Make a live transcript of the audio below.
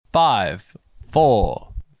5,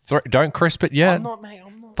 4, 3. Don't crisp it yet. I'm not, mate.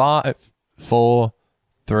 I'm not. 5, 4,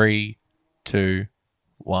 3, 2,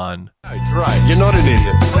 1. Right, you're not an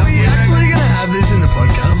idiot. Are we actually going to have this in the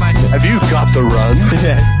podcast? Have you got the run?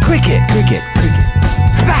 Cricket.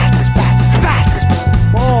 Bats.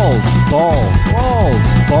 Balls.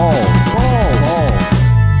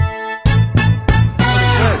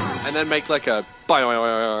 And then make like a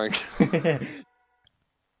boing.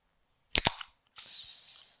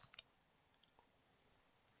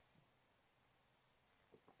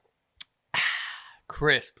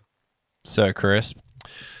 Crisp. So crisp.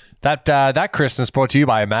 That crispness brought to you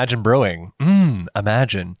by Imagine Brewing.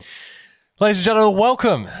 Imagine. Ladies and gentlemen,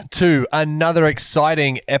 welcome to another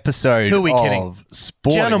exciting episode Who are we kidding? of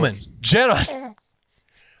Sporting Gentlemen. Gentlemen.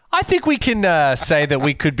 I think we can say that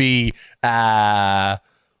we could be...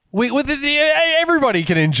 everybody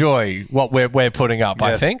can enjoy what we're putting up,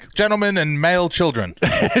 I think. Gentlemen and male children.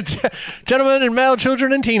 Gentlemen and male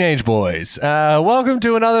children and teenage boys, welcome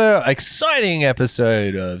to another exciting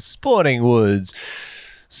episode of Sporting Woods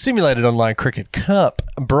Simulated Online Cricket Cup,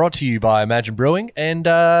 brought to you by Imagine Brewing and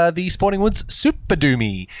the Sporting Woods Super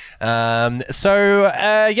Doomy.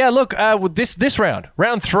 Look, this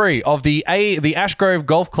round 3 of the Ashgrove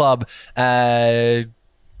Golf Club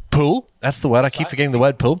pool. That's the word. I keep forgetting the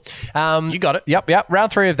word pool. You got it. Yep. Round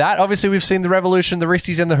 3 of that. Obviously, we've seen the Revolution, the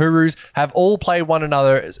Risties, and the Hurus have all played one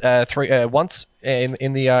another once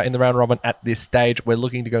in the round robin. At this stage, we're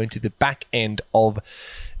looking to go into the back end of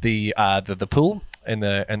the pool and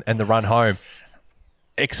the run home.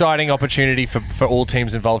 Exciting opportunity for all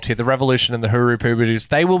teams involved here. The Revolution and the Huru Puberties.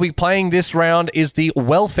 They will be playing this round is the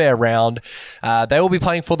welfare round. They will be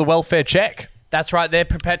playing for the welfare check. That's right, their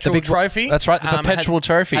perpetual trophy. That's right, the perpetual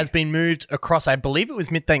trophy. Has been moved across, I believe it was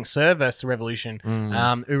Mid-Thank Serve versus the Revolution.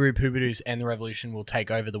 Uru Pubertus and the Revolution will take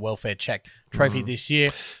over the welfare check trophy this year.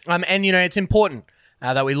 And, it's important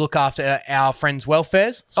that we look after our friends'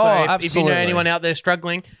 welfares. So if you know absolutely. anyone out there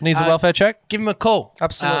struggling... Needs a welfare check? Give them a call.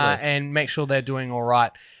 Absolutely. And make sure they're doing all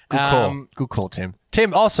right. Good call, Tim.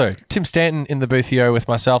 Tim Stanton in the booth here with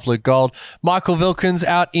myself, Luke Gold. Michael Vilkins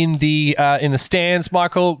out in the stands.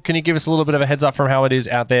 Michael, can you give us a little bit of a heads up from how it is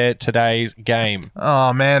out there today's game?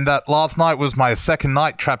 Oh, man, that last night was my second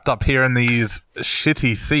night trapped up here in these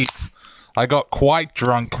shitty seats. I got quite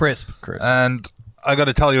drunk. Crisp. And I got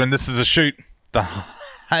to tell you, and this is a shoot, the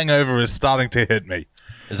hangover is starting to hit me.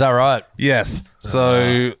 Is that right? Yes.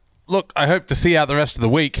 So, look, I hope to see out the rest of the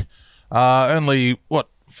week. Only,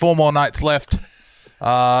 4 more nights left.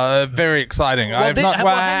 Very exciting. Well,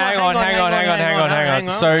 hang on.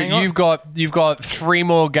 So you've got 3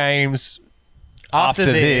 more games after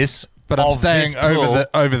this. But I'm staying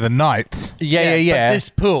over the nights. Yeah. But this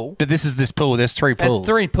pool. But this is this pool. There's 3 pools.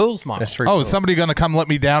 There's 3 pools, Mike. There's 3 Oh, pools. is somebody going to come let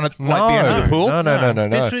me down at the end of the pool? No.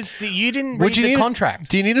 This was you didn't read the contract.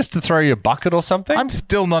 Do you need us to throw you a bucket or something? I'm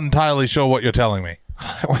still not entirely sure what you're telling me.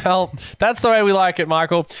 Well, that's the way we like it,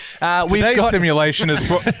 Michael. Today's simulation is...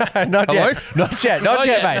 Not yet,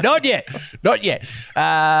 mate. Not yet.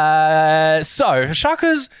 So,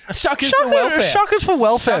 Shuckers for welfare. Shuckers for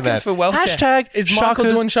welfare, Shuckers man. for welfare. Hashtag Is Michael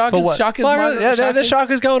doing Shuckers? There's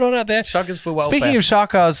Shuckers going on out there. Shuckers for welfare. Speaking of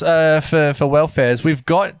Shuckers for welfares, we've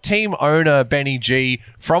got team owner Benny G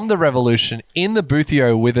from the Revolution in the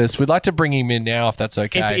boothio with us. We'd like to bring him in now, if that's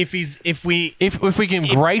okay. If we can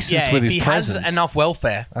grace us with his presence. Has enough welfare.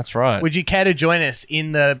 That's right. Would you care to join us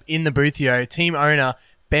in the boothio, team owner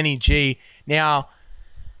Benny G? Now,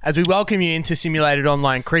 as we welcome you into Simulated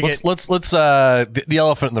Online Cricket, let's the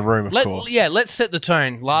elephant in the room, of course. Yeah, let's set the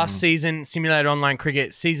tone. Last season, Simulated Online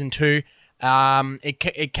Cricket Season 2,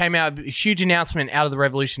 it came out a huge announcement out of the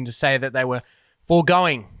Revolution to say that they were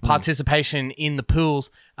foregoing participation in the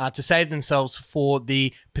pools to save themselves for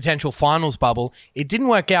the potential finals bubble. It didn't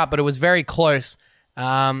work out, but it was very close.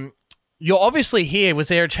 You're obviously here. Was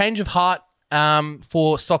there a change of heart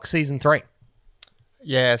for Sock Season 3?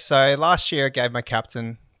 Yeah, so last year I gave my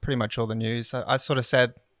captain pretty much all the news. I sort of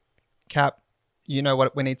said, Cap, you know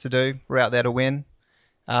what we need to do. We're out there to win.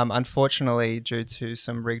 Unfortunately, due to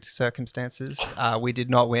some rigged circumstances, we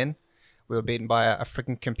did not win. We were beaten by a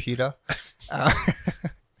freaking computer. I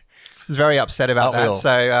was very upset about that.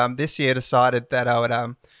 So this year decided that I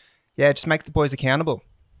would, just make the boys accountable.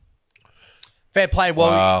 Fair play.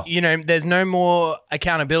 Well, there's no more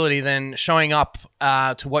accountability than showing up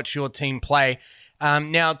to watch your team play.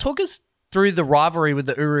 Now, talk us through the rivalry with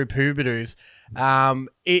the Uru Pubertus.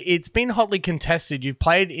 It's been hotly contested. You've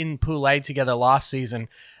played in Pool A together last season,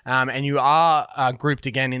 and you are grouped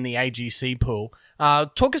again in the AGC pool.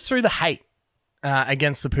 Talk us through the hate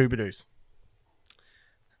against the Pubertus.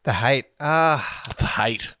 The hate? The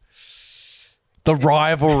hate. The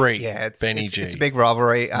rivalry. Yeah, it's Benny G. it's a big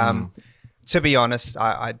rivalry. To be honest,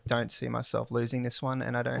 I don't see myself losing this one,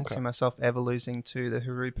 and I don't see myself ever losing to the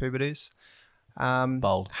Huru Pubadoos.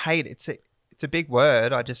 Bold. Hate, it's a big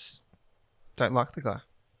word. I just don't like the guy.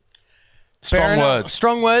 Fair Strong enough. words.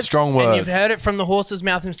 Strong words. Strong words. And you've heard it from the horse's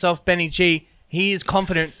mouth himself, Benny G. He is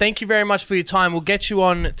confident. Thank you very much for your time. We'll get you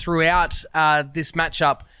on throughout this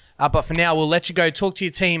matchup. But for now, we'll let you go. Talk to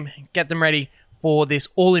your team. Get them ready for this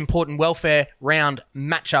all-important welfare round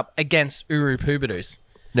matchup against Uru Pubadoos.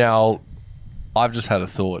 Now, I've just had a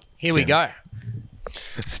thought. Here we Tim. go.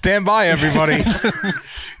 Stand by, everybody.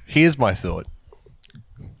 Here's my thought.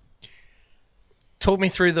 Talk me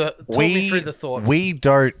through the thought. We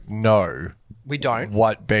don't know We don't.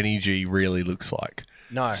 what Benny G really looks like.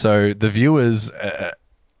 No. So the viewers,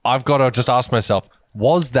 I've got to just ask myself,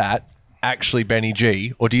 was that actually Benny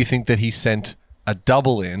G, or do you think that he sent a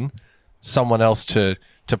double in, someone else to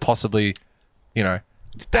possibly,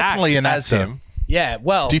 definitely act an as actor. him? Yeah,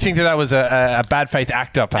 well, Do you think that was a bad faith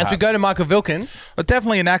actor, perhaps? as we go to Michael Vilkins, But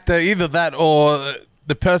definitely an actor, either that or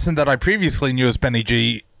the person that I previously knew as Benny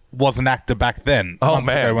G was an actor back then. Oh, months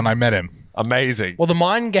man. ago when I met him. Amazing. well, the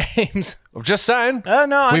mind games. I'm just saying. Oh,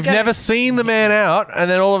 no, I We've get it. never seen the man out, and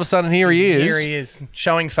then all of a sudden here he is. Here he is,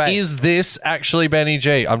 showing face. Is this actually Benny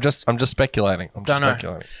G? I'm just speculating. Dunno.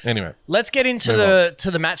 Speculating. Anyway. Let's get into the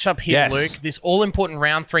matchup here, Yes. Luke. This all-important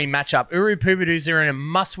round 3 matchup. Uru Pubadoos are in a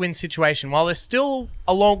must-win situation. While there's still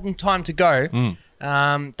a long time to go,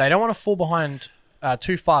 they don't want to fall behind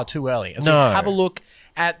too far too early. As No. we have a look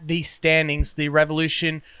at the standings, the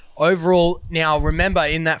Revolution overall. Now, remember,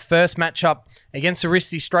 in that first matchup against the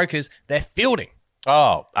Risty Strokers, they're fielding.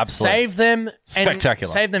 Oh, absolutely. Save them.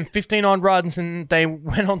 Spectacular. Save them 15-odd runs, and they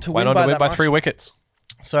went on to Went win on by to win that by much. 3 wickets.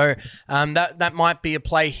 So that might be a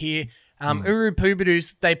play here. Uru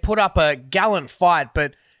Pubadoos, they put up a gallant fight,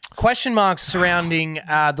 but question marks surrounding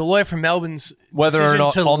the lawyer from Melbourne's Whether or decision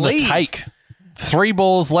not to on leave. the take. 3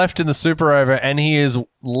 balls left in the super over, and he is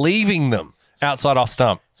leaving them outside off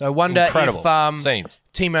stump. So I wonder Incredible if scenes.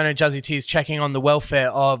 team owner Juzzy T is checking on the welfare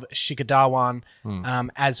of Shikadawan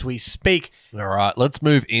as we speak. All right, let's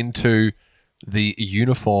move into the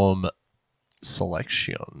uniform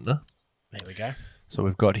selection. There we go. So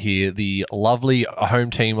we've got here the lovely home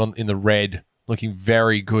team in the red, looking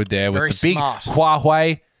very good there Very with the big smart.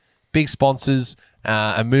 Huawei, big sponsors.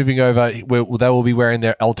 And moving over, they will be wearing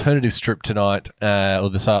their alternative strip tonight or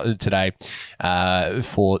today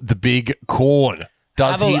for the big corn.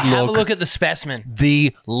 Does he Have a look look at the specimen.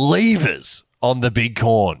 the levers on the big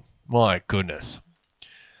corn? My goodness.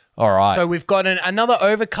 All right. So we've got another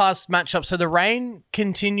overcast matchup. So the rain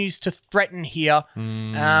continues to threaten here.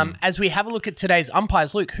 As we have a look at today's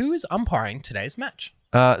umpires, Luke, who is umpiring today's match?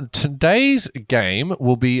 Today's game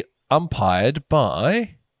will be umpired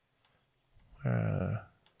by.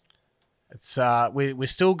 It's we're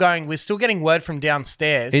still going. We're still getting word from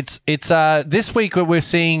downstairs. It's this week we're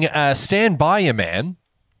seeing Stand By Your Man.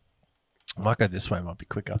 I might go this way, might be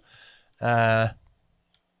quicker.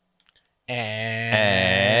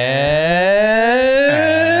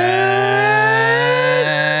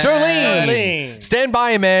 Jolene. Stand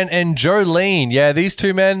By Your Man and Jolene. Yeah, these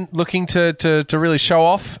two men looking to really show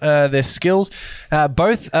off their skills.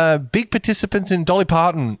 Both big participants in Dolly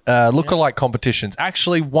Parton lookalike competitions.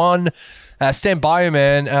 Actually won. Stand By Your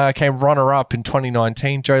Man came runner-up in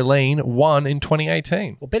 2019. Jolene won in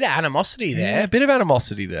 2018. a bit of animosity there. Yeah, a bit of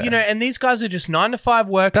animosity there. You know, and these guys are just 9 to 5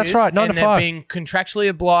 workers. That's right, 9 to and 5. They're being contractually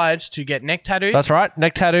obliged to get neck tattoos. That's right.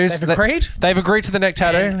 Neck tattoos. They've agreed? They've agreed to the neck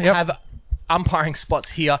tattoo. And Yep. have umpiring spots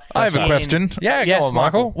here. I have a in- question. Yeah, Yes, go on,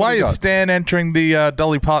 Michael. Why What do you is got? Stan entering the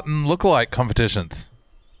Dolly Parton lookalike competitions?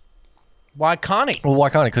 Why can't he? Well, why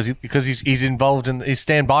can't he? Because he's involved in he's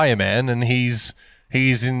Stand By Your Man, and he's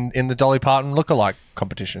in the Dolly Parton lookalike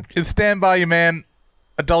competition. Is Stand By Your Man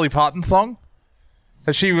a Dolly Parton song?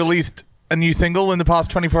 Has she released a new single in the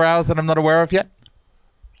past 24 hours that I'm not aware of yet?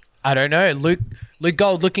 I don't know. Luke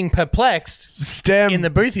Gold looking perplexed Stand in the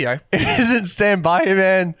boothio. isn't Stand By Your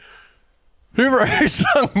Man. Who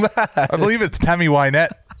sung that? I believe it's Tammy Wynette.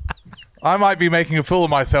 I might be making a fool of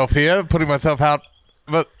myself here, putting myself out,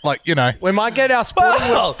 but We might get our sporting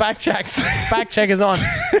Well- fact checkers on,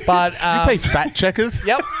 but you say fat checkers?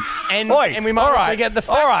 yep, and Oi, we might all also right, get the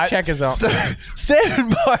all fact right. checkers on.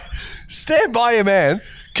 Stand By Your Man.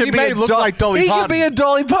 Can He be may a look like Dolly He Parton. can be a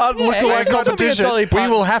Dolly Parton Yeah, lookalike he can still be a competition. Dolly We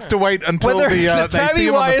Parton. will have to wait until Whether they it's a see Tammy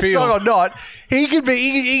him on the Wynette song or field. not, he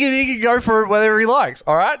can go for it whether he likes.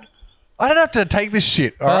 All right. I don't have to take this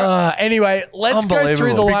shit. All right. Anyway, let's go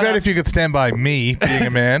through the Unbelievable. It'd be great lineups. if you could stand by me being a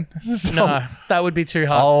man. No, that would be too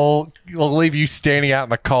hard. I'll leave you standing out in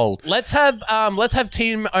the cold. Let's have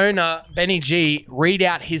team owner Benny G read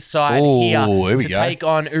out his side Ooh, here here we to go. take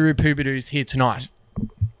on Uru Pubidoos here tonight.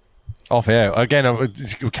 Off air. Again,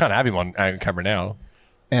 we can't have him on camera now.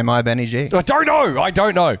 Am I Benny G? I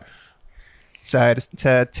don't know. So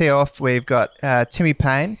to tee off, we've got Timmy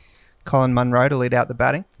Payne, Colin Munro to lead out the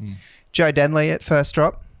batting, Joe Denley at first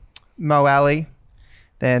drop, Mo Ali,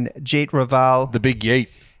 then Jeet Raval, The big yeet.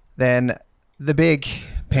 then the big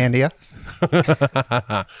Pandia,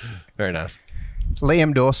 Very nice.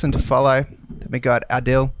 Liam Dawson to follow. Then we got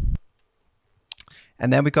Adil.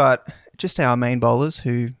 And then we got just our main bowlers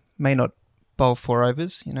who may not bowl 4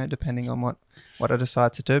 overs, depending on what I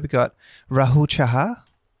decide to do. We got Rahul Chahar,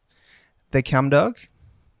 the Cum Dog,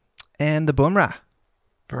 and the Bumrah.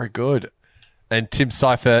 Very good. And Tim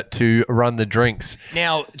Seifert to run the drinks.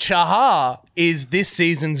 Now, Chahar is this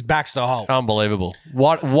season's Baxter Holt. Unbelievable.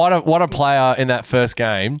 What a player in that first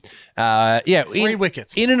game. 3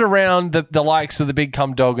 wickets. In and around the likes of the big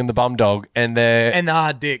cum dog and the bum dog and the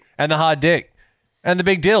hard dick. and the hard dick and the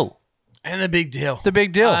big deal. And the big deal. The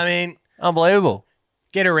big deal. I mean, Unbelievable.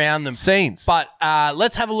 get around them. Scenes. But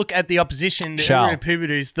let's have a look at the opposition, the Shall. Uru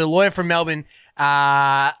Pubidoos, the lawyer from Melbourne,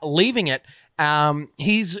 leaving it.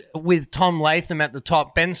 He's with Tom Latham at the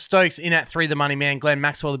top. Ben Stokes in at 3, the money man. Glenn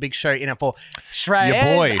Maxwell, the big show, in at 4. Shreyas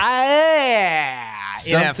Your boy.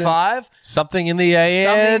 in at 5. Something in the air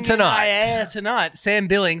Something tonight. in the air tonight. Sam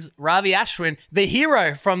Billings, Ravi Ashwin, the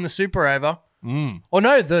hero from the Super Over. Or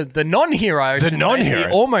no, the non-hero. I should say. non-hero.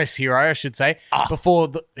 The almost hero, I should say, before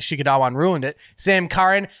the Shikadawan ruined it. Sam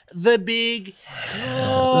Curran, the big...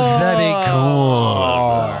 Very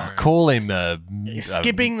cool. Call him.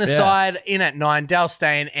 Skipping the side in at 9, Dal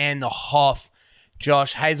Steyn and the Hoff,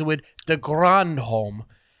 Josh Hazelwood, the Grandholm,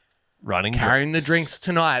 running carrying the drinks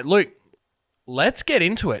tonight. Luke, let's get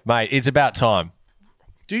into it. Mate, it's about time.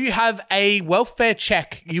 Do you have a welfare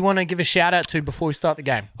check you want to give a shout out to before we start the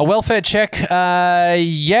game? A welfare check?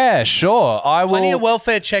 Yeah, sure. I will. Plenty of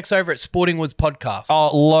welfare checks over at Sporting Woods Podcast.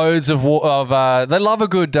 Oh, loads of they love a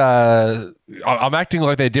good. I'm acting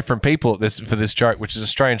like they're different people for this joke, which is a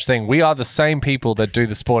strange thing. We are the same people that do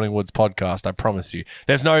the Sporting Woods podcast. I promise you.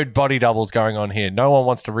 There's no body doubles going on here. No one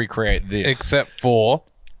wants to recreate this Except for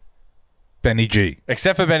Benny G.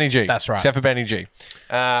 except for Benny G. That's right. Except for Benny G.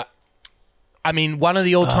 I mean, one of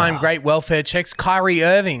the all-time great welfare checks, Kyrie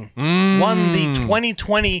Irving, won the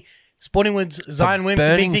 2020 Sporting Woods Zion Williamson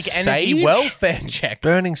Burning Big Dick Energy Sage? welfare check.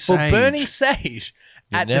 Burning For Sage. Burning Sage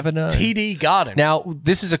at never the know. TD Garden. Now,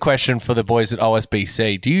 this is a question for the boys at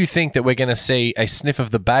OSBC. Do you think that we're going to see a sniff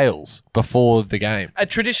of the bales before the game? A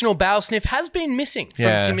traditional bow sniff has been missing from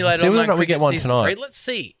Yeah. Simulated See whether or Online not we Cricket get one Season tonight. 3. Let's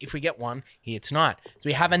see if we get one here tonight. So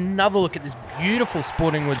we have another look at this beautiful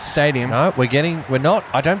Sporting Woods Stadium. No, we're not.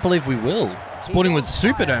 I don't believe we will. Sporting Woods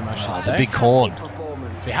Superdome, I should say. The big corn. So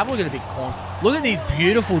we have a look at the big corn. Look at these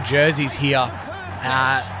beautiful jerseys here.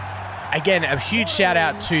 Again, a huge shout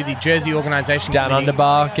out to the jersey organisation. Down committee. under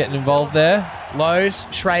bar getting involved there. Lowe's,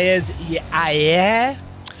 Shreyas, yeah.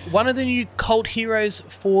 One of the new cult heroes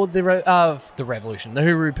for the Revolution, the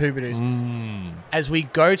Uru Pubidoos. As we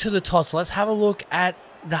go to the toss, let's have a look at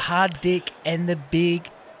the hard dick and the big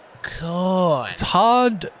corn. It's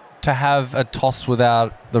hard to have a toss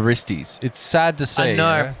without the wristies. It's sad to see. I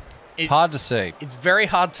know. You know? It- Hard to see. It's very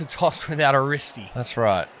hard to toss without a wristy. That's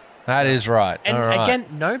right. That is right. And All right. again,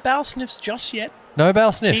 no bow sniffs just yet. no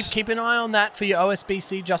bale sniffs. Keep an eye on that for your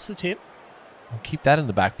OSBC, just the tip. Keep that in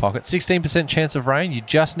the back pocket. 16% chance of rain. You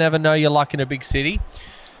just never know your luck in a big city.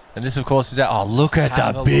 And this, of course, is out. Oh, look at Have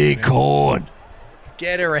a the look big at it. corn.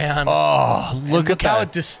 Get around. Oh, And look at how that.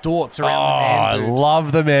 it distorts around Oh, the I man boobs.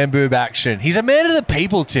 love the man boob action. He's a man of the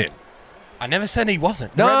people, Tim. I never said he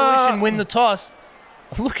wasn't. No. Revolution win the toss.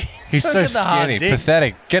 Look, He's look so at the hard skinny, dick.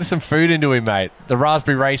 pathetic. Get some food into him, mate. The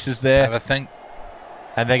raspberry race is Have there, a think.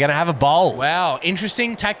 and they're going to have a bowl. Wow,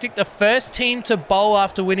 interesting tactic. The first team to bowl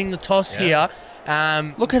after winning the toss here.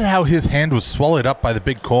 Look at how his hand was swallowed up by the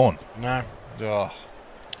big corn. No. Oh.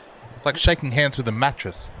 It's like shaking hands with a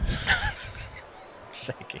mattress.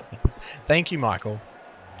 Shaking. Thank you, Michael.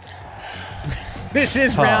 This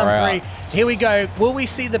is Far round out. 3. Here we go. Will we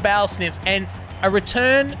see the bow sniffs and a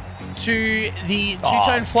return to the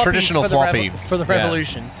two-tone floppies traditional for the, floppy. for the Yeah.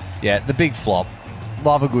 Revolution? Yeah, the big flop.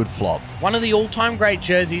 Love a good flop. One of the all-time great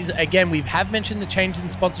jerseys. Again, we have mentioned the change in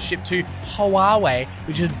sponsorship to Huawei,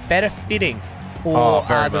 which is better fitting for Oh,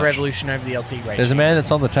 very the much. Revolution over the LT range. There's a man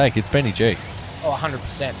that's on the take. It's Benny G. Oh,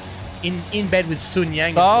 100%. In bed with Sun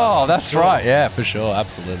Yang. as well. Oh, that's right. Yeah, for sure.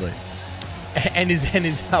 Absolutely. and his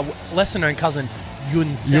lesser known cousin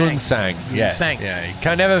Yun Sang. Yun Sang. Yeah. Sang. Yeah.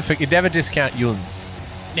 You never discount Yun.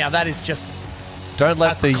 Now that is just Don't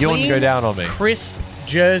let a the Yun clean, go down on me. crisp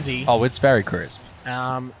jersey. Oh, it's very crisp.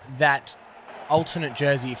 That alternate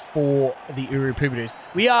jersey for the Uru Pubidoos.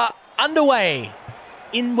 We are underway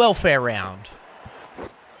in welfare round.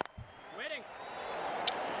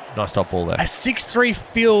 Nice top ball there. A 6-3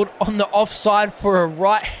 field on the offside for a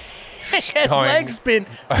right hand Going- leg spin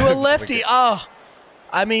to a lefty.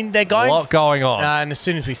 I mean, they're A going. lot going on. And as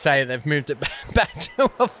soon as we say it, they've moved it back to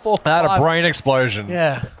a 4-5. I had a brain explosion.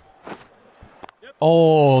 Yeah.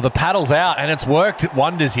 Oh, the paddle's out, and it's worked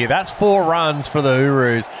wonders here. That's 4 runs for the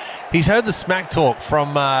Urus. He's heard the smack talk from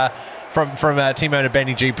team owner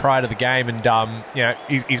Benny G prior to the game, and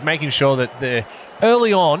he's making sure that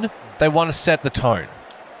early on they want to set the tone.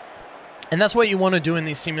 And that's what you want to do in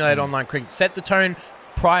these simulated online cricket. Set the tone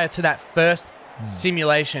prior to that first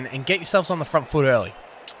simulation and get yourselves on the front foot early.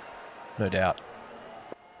 No doubt.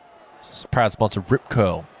 This is a proud sponsor, Rip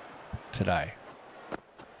Curl, today.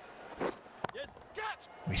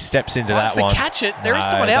 He steps into Nice that for one. catch it. There is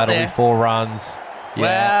someone out that'll there. be 4 runs.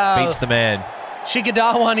 Yeah, Wow. beats the man.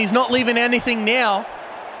 Shikadawan, he's not leaving anything now.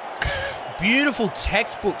 Beautiful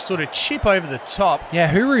textbook sort of chip over the top.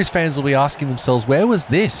 Yeah, Urus fans will be asking themselves, where was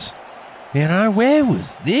this? Where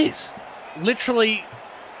was this? Literally,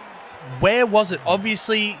 where was it?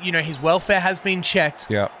 Obviously, his welfare has been checked.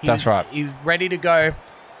 Yeah, that's right. He's ready to go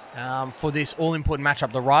for this all-important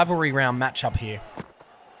matchup, the rivalry round matchup here.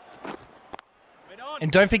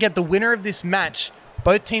 And don't forget, the winner of this match,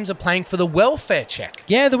 both teams are playing for the welfare check.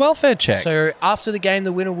 Yeah, the welfare check. So after the game,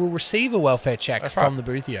 the winner will receive a welfare check from the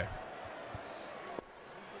Boothio.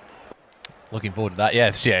 Looking forward to that. Yeah,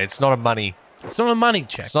 it's not a money. It's not a money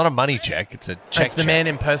check. It's not a money check. It's a check. That's the check. man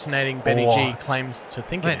impersonating Benny Oh. G claims to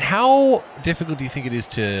think Man, it. how difficult do you think it is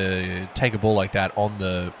to take a ball like that on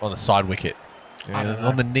the side wicket? I don't know.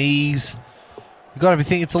 On the knees. You got to be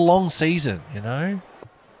thinking it's a long season.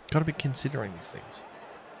 Got to be considering these things.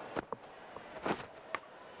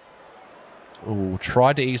 Oh,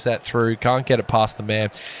 tried to ease that through. Can't get it past the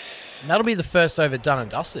man. That'll be the first over done and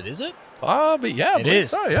dusted, is it? But yeah, It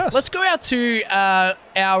is. So, yes. Let's go out to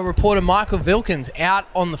our reporter, Michael Vilkins, out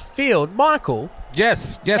on the field. Michael,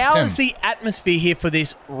 Yes, how Tim. is the atmosphere here for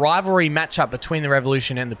this rivalry matchup between the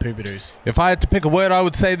Revolution and the Pubidoos? If I had to pick a word, I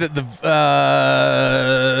would say that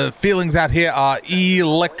the feelings out here are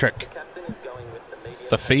electric.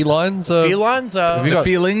 The felines. Are, Felines are Have you The got-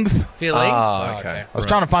 feelings. feelings. Ah, Oh, okay. I was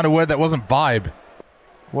trying to find a word that wasn't vibe.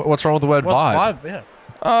 What's wrong with the word What's vibe? vibe? Yeah.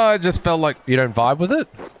 I just felt like, You don't vibe with it?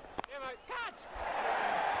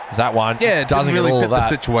 Is that one? yeah, it doesn't didn't really get all fit of the that.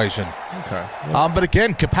 situation. Okay. But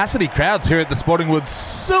again, capacity crowds here at the Sporting Woods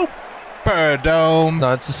Superdome.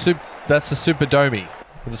 No, it's the That's the Superdomi.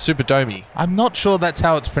 The Superdomi. I'm not sure that's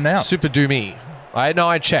how it's pronounced. Superdomi.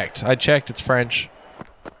 I checked. It's French.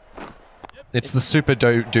 It's the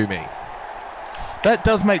Superdomi. That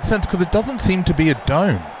does make sense because it doesn't seem to be a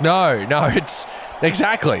dome. No, it's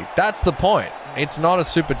exactly. That's the point. It's not a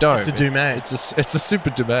Superdome. It's a Dumé. It's a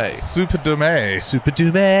Superdome. Superdome.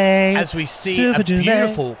 Superdome. As we see a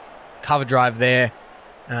beautiful cover drive there.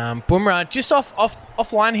 Bumrah just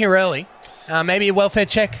offline here early. Maybe a welfare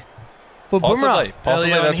check for Bumrah.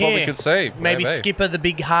 Possibly. early on That's what we here. could see. Maybe Skipper, the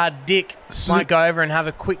big hard dick, might go over and have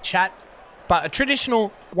a quick chat. But a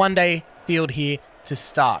traditional one-day field here to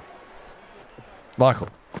start. Michael.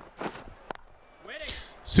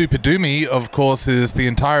 Superdoomy, of course, is the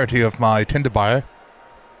entirety of my Tinder bio.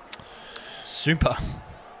 Super.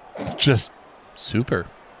 Just super.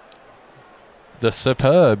 The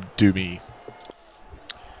superb Doomy.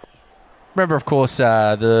 Remember, of course,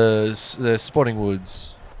 the Sporting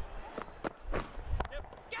Woods.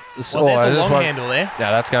 Well, there's a long handle there.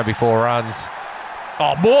 Yeah, that's going to be 4 runs.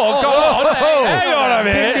 Oh, more! Go on! Hang on a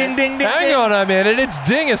minute! Ding, ding, ding, Hang ding. on a minute! It's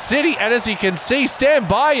Dinger City, and as you can see, stand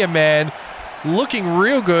by you, man. Looking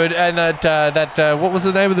real good, and what was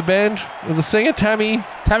the name of the band? The singer, Tammy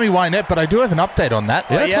Wynette, but I do have an update on that.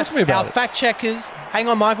 Yeah, Yes, talk to me about our it. fact checkers. Hang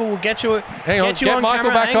on, Michael. We'll get you. Hang on, get you get on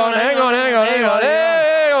Michael camera. back on. Hang on.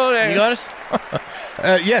 You got us.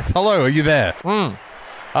 Yes, hello, are you there?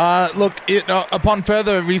 Look, upon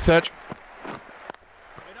further research,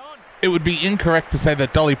 it would be incorrect to say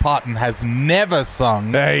that Dolly Parton has never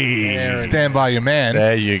sung Stand By Your Man.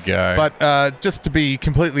 There you go. But just to be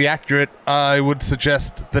completely accurate, I would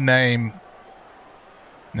suggest the name...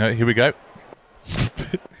 No, here we go.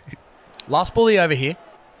 Last bully over here.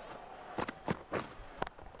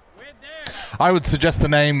 I would suggest the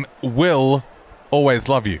name Will Always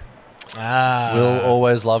Love You. Ah. We'll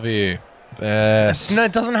always love you. Yes. No,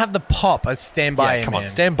 it doesn't have the pop. I stand by you, come man. on,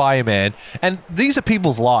 stand by you, man. And these are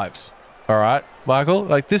people's lives. All right, Michael.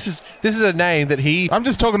 Like this is a name that I'm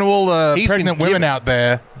just talking to all the He's pregnant been women given. out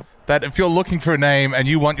there that if you're looking for a name and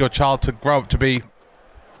you want your child to grow up to be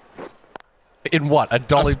in what a a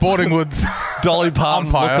Dolly Sporting Woods, Dolly Parton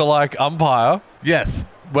umpire. lookalike umpire. yes.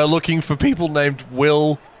 We're looking for people named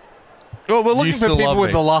Will. Well, we're looking You for still people love with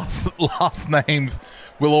me. the last names.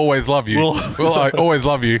 We'll always love you. We'll always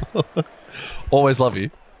love you. Always love you.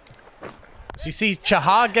 So you see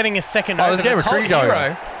Chahar getting a second Oh, over there's a game the of Colt cricket going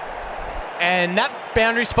Hero. And that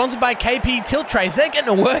boundary sponsored by KP Tilt Trays. They're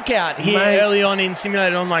getting a workout here Mate. early on in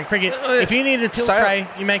simulated online cricket. If you need a tilt Sale- tray,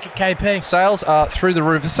 you make it KP. Sales are through the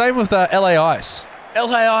roof. Same with LA Ice.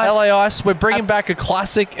 LA Ice. LA Ice, we're bringing back a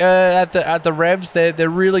classic at the Revs. They're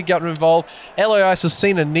really getting involved. LA Ice has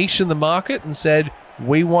seen a niche in the market and said,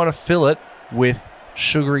 we want to fill it with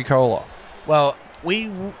sugary cola. Well,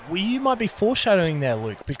 you might be foreshadowing there,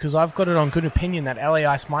 Luke, because I've got it on good opinion that LA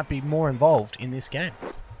Ice might be more involved in this game.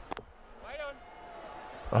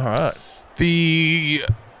 All right. The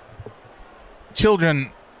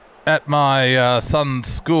children at my son's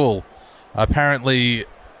school apparently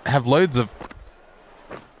have loads of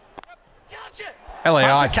LA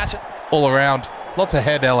Catch Ice it. all around. Lots of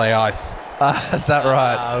head LA Ice. Is that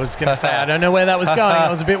right? I was going to say, I don't know where that was going. I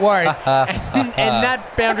was a bit worried. and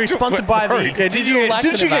that boundary sponsored by the Yeah, did you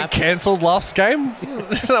Latham get app. cancelled last game?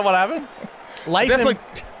 Is that what happened?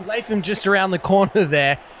 Latham just around the corner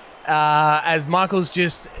there. As Michael's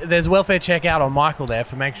there's welfare check out on Michael there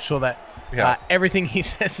for making sure that Yeah. everything he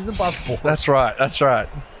says is above board. That's right. That's right.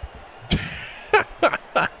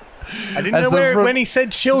 I didn't as know the when he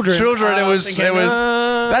said children. Children, I it was- thinking, it was-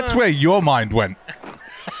 That's where your mind went.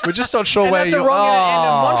 We're just not sure and where that's a you wrong are. and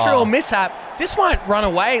a Montreal mishap. This might run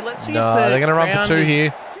away. Let's see No, if they're going to run for ground two is-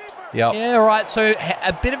 here. Yep. Yeah, right. So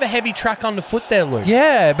a bit of a heavy track underfoot there, Luke.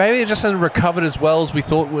 Yeah, maybe it just hadn't recovered as well as we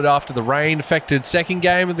thought would after the rain affected second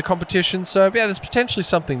game of the competition. So, yeah, there's potentially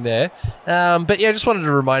something there. But, yeah, just wanted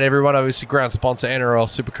to remind everyone, obviously, ground sponsor, NRL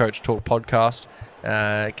Supercoach Talk podcast,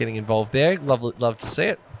 getting involved there. Love to see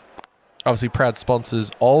it. Obviously, proud sponsors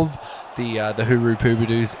of the Hooroo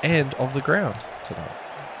Poobadoos and of the ground tonight.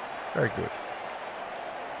 Very good.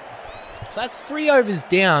 So that's 3 overs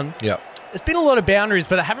down. Yep. There's been a lot of boundaries,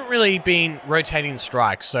 but they haven't really been rotating the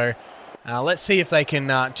strikes. So let's see if they can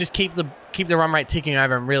just keep the run rate ticking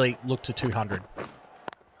over and really look to 200.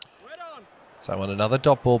 So on another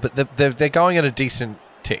dot ball, but they're going at a decent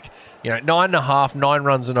tick. 9.5, 9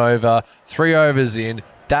 runs and over, 3 overs in.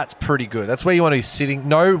 That's pretty good. That's where you want to be sitting.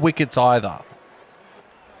 No wickets either.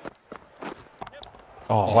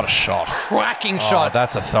 Oh, what a shot. Cracking Oh, shot.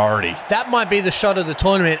 that's authority. That might be the shot of the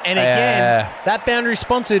tournament. And again, Yeah. that boundary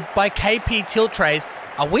sponsored by KP Tilt Trays.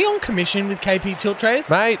 Are we on commission with KP Tilt Trays?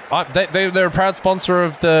 Mate, they're a proud sponsor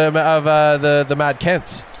of the Mad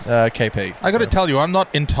Kents, KP. I got to tell you, I'm not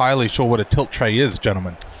entirely sure what a tilt tray is,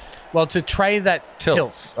 gentlemen. Well, to tray that Tilts.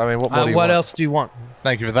 tilts. I mean, what more do you what want? else do you want?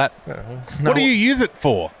 Thank you for that. No. What do you use it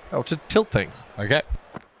for? Oh, to tilt things. Okay.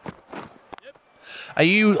 Are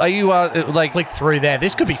you like Flick through there.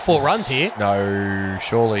 This could be 4 runs here. No,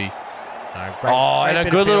 surely. No, great, Oh, and a bit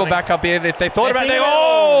of good little fielding. backup here. They thought They're about thinking it. about-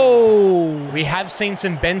 Oh! We have seen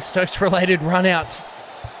some Ben Stokes related runouts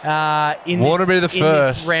in Wanna be the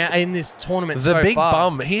first. in this tournament The so big far.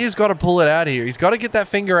 bum. He has got to pull it out here. He's got to get that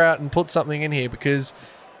finger out and put something in here because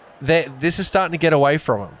this is starting to get away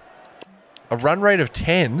from him. A run rate of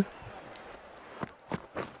 10.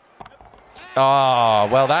 Oh,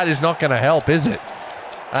 well, that is not going to help, is it?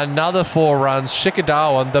 Another 4 runs.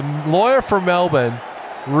 Shikadawan, the lawyer from Melbourne,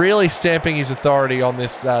 really stamping his authority on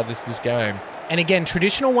this game. And again,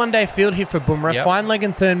 traditional one-day field here for Bumrah. Yep. Fine leg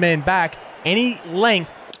and third man back. Any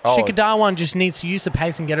length. Oh. Shikadawan just needs to use the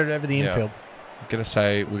pace and get it over the Yeah. infield. I'm going to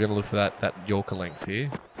say we're going to look for that Yorker length here.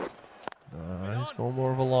 He's gone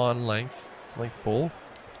more of a line length ball.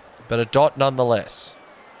 But a dot nonetheless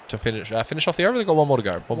to finish off the over. They've got one more to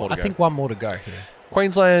go. I think one more to go here.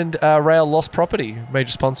 Queensland Rail Lost Property,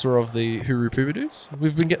 major sponsor of the Hooroo Poobadoos.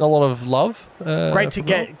 We've been getting a lot of love. Great to from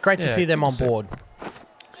them. to see them good on to see. board.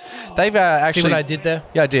 They've actually. See what I did there?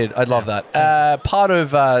 Yeah, I did. I'd love that. Part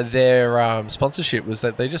of their sponsorship was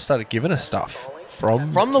that they just started giving us stuff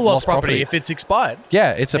from From the lost property, if it's expired.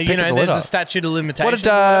 yeah, it's a pick of the there's litter. a statute of limitations.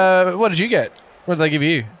 What did you get? What did they give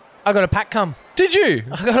you? I got a pack come. Did you?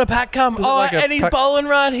 I got a pack come. Was it Oh, like a and he's pack- bowling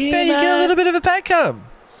right here. There you get a mate. little bit of a pack come.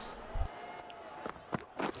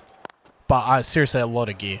 But seriously, a lot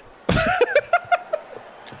of gear.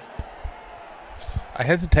 I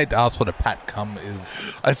hesitate to ask what a pat cum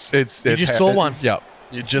is. It's You just saw one. Yep.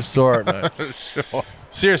 You just saw it, mate. Sure.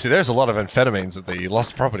 Seriously, there's a lot of amphetamines at the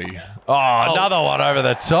lost property. Oh, another one over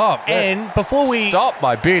the top. And before we Stop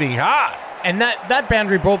my beating heart. and that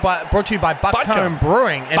boundary brought to you by Buckcomb Buckcomb.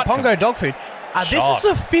 Brewing and Buckcomb. Pongo Dog Food. This is the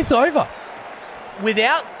 5th over.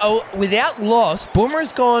 Without loss,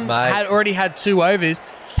 Boomer's gone. Mate. Already had 2 overs.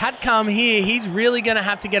 Pat Cum here, he's really going to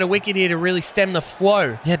have to get a wicket here to really stem the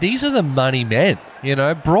flow. Yeah, these are the money men,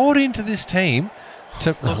 brought into this team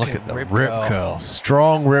to look at the rip rip curl. curl.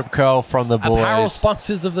 Strong rip curl from the boys. Apparel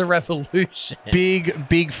sponsors of the Revolution.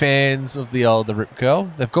 Big fans of the rip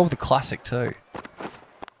curl. They've gone with the classic too.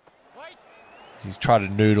 He's tried to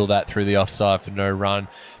noodle that through the offside for no run.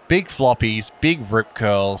 Big floppies, big rip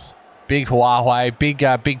curls, big Huawei, big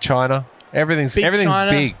China. Everything's China,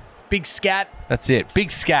 big. Big scat. That's it.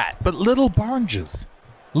 Big scat. But little oranges.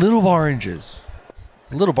 Little oranges.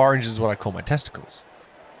 Little oranges is what I call my testicles.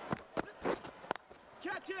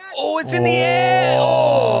 Oh, it's in the air.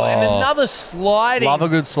 Oh, and another sliding Love a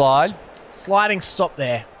good slide. stop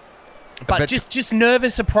there. But bet- just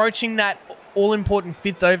nervous approaching that all-important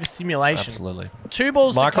 5th over simulation. Absolutely. 2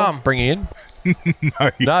 balls to Michael, come. bring it in.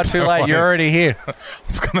 No, you No, too don't late. want You're it. already here. I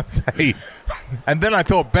was going to say. And then I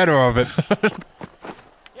thought better of it.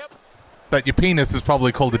 That your penis is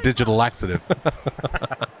probably called a digital laxative.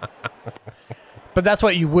 But that's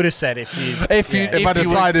what you would have said if you... If you, If I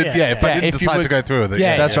decided, if I didn't if you decide would- to go through with it.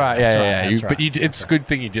 Yeah, That's right. that's right, Yeah. that's But right. it's a good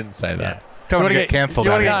thing you didn't say that. Don't You want to wanna get cancelled.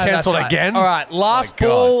 you wanna out get here. cancelled that's right. again? All right, last My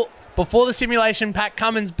God. ball before the simulation. Pat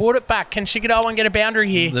Cummins brought it back. Can Shigedawa get a boundary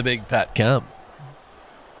here? The big Pat come.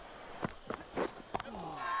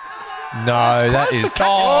 No, that close is. for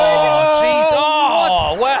catching.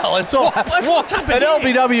 Oh, well, it's all. What's happened An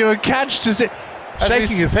here? LBW and catch to sit.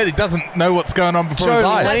 Shaking his head. He doesn't know what's going on before his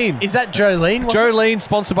eyes. Jolene. Is that Jolene? What's it? Jolene,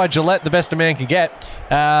 sponsored by Gillette, the best a man can get.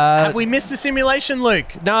 Have we missed the simulation,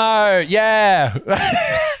 Luke? No, yeah.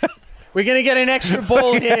 We're going to get an extra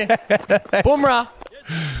ball here. Bumrah.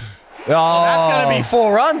 Oh, That's going to be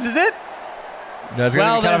 4 runs, is it? No, it's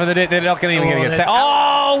Well, going to be covered. there's- They're not going to even Oh, get there's set.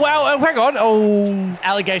 Oh, well, hang on. Oh.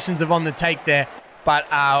 Allegations of on the take there, but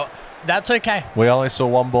that's okay. We only saw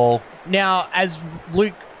one ball. Now, as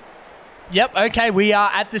Luke... Yep, okay, we are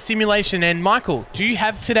at the simulation. And Michael, do you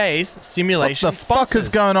have today's simulation What the fuck sponsors? is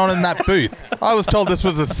going on in that booth? I was told this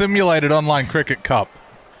was a simulated online cricket cup.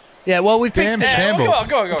 Yeah, well, we fixed Damn it. shambles.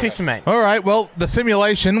 Go We fixed it, mate. All right, well, the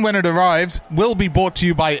simulation, when it arrives, will be brought to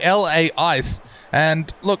you by LA Ice.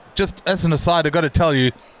 And look, just as an aside, I've got to tell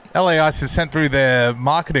you, LA Ice has sent through their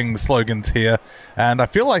marketing slogans here, and I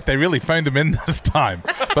feel like they really phoned them in this time.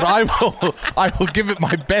 But I will give it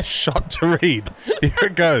my best shot to read. Here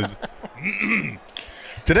it goes.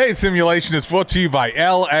 Today's simulation is brought to you by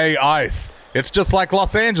LA Ice. It's just like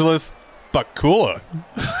Los Angeles, but cooler.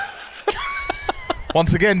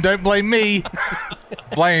 Once again, don't blame me.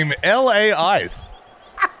 Blame LA Ice.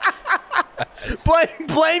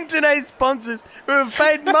 Blame today's sponsors who have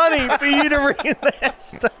paid money for you to read their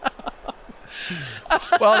stuff.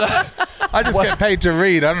 Well, I just get paid to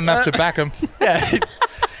read. I don't have to back them. yeah.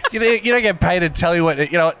 You don't get paid to tell you what.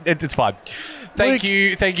 It's fine. Thank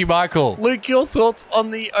you, Michael. Luke, your thoughts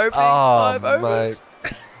on the opening 5 overs?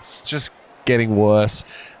 Mate. It's just getting worse.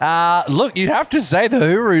 Look, you'd have to say the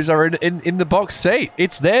Urus are in the box seat.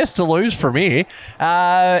 It's theirs to lose from here.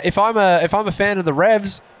 If I'm a fan of the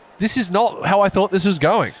Revs, this is not how I thought this was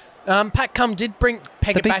going. Pat Cum did peg The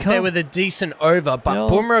it big back there Cum. with a decent over, but Yeah.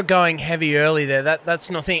 Bumrah going heavy early there. That's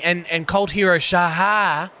nothing. And Cold Hero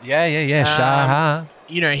Shah, Yeah. Shah.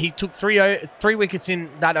 he took three wickets in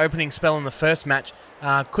that opening spell in the first match.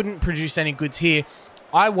 Couldn't produce any goods here.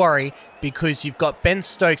 I worry because you've got Ben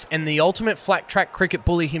Stokes and the ultimate flat track cricket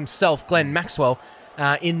bully himself, Glenn Maxwell,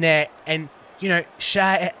 in there. And,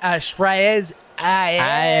 Shreyas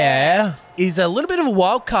Iyer is a little bit of a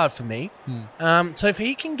wild card for me. So if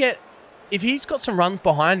he's got some runs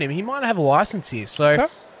behind him, he might have a license here. So Okay.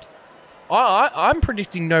 I'm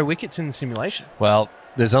predicting no wickets in the simulation. Well,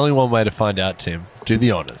 there's only one way to find out, Tim. Do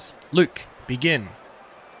the honours. Luke, begin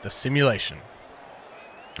the simulation.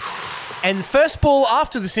 And the first ball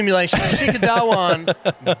after the simulation,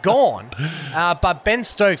 Shigedawa gone. But Ben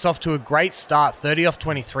Stokes off to a great start, 30 off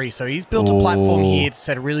 23. So he's built a platform here to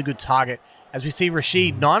set a really good target. As we see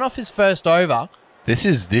Rashid, 9 off his first over. This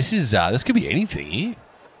could be anything here.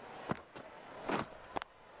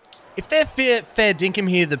 If they're fair dinkum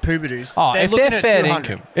here, the Poobadoos, Oh, if looking they're at fair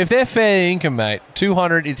 200. income, mate,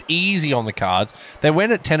 200 is easy on the cards. They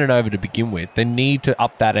went at 10 and over to begin with. They need to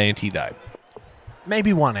up that ante though.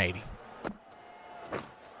 Maybe 180.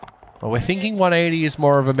 Well, we're thinking 180 is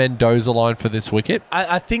more of a Mendoza line for this wicket.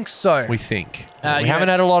 I think so. We think we you haven't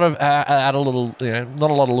know- had a lot of, not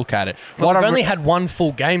a lot of look at it. Well, What they've I'm- only had one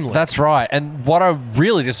full game left. That's right. And what I'm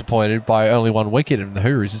really disappointed by only one wicket in the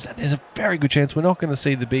Hooroos is that there's a very good chance we're not going to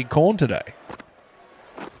see the big corn today.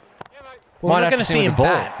 Well, we're not have going to see with him the ball.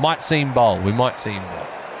 bat. Might see him bowl. We might see him bowl.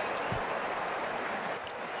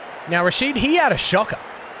 Now, Rashid, he had a shocker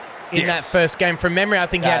in that first game. From memory, I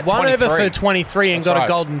think he had 1 23. over for 23 and That's got right. a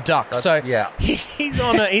golden duck. So yeah. he's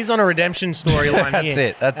on a redemption storyline That's here.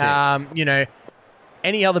 it, that's it. You know,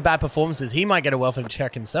 any other bad performances, he might get a welfare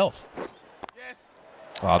check himself.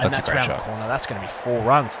 Oh, And that's that's a great around the shot. corner. That's going to be 4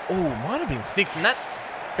 runs. Oh, might have been 6. And that's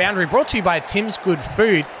boundary brought to you by Tim's Good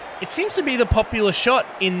Food. It seems to be the popular shot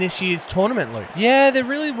in this year's tournament, Luke. Yeah, they're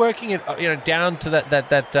really working it, down to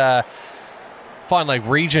that fine leg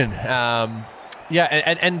region.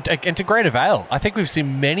 And to great avail. I think we've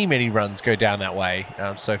seen many runs go down that way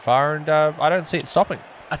so far, and I don't see it stopping.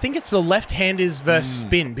 I think it's the left-handers versus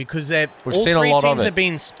spin because We've all seen a 3 lot of teams it. have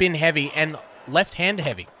been spin heavy and left-hand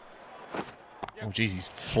heavy. Oh, geez, he's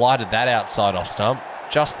flighted that outside off stump.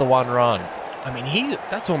 Just the 1 run. I mean,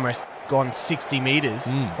 that's almost gone 60 metres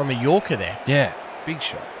from a Yorker there. Yeah, big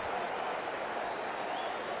shot.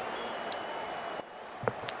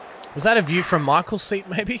 Was that a view from Michael's seat,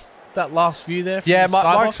 maybe? That last view there? From Yeah, the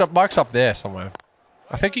skybox? Mike's up there somewhere.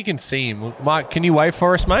 I think you can see him. Mike, can you wave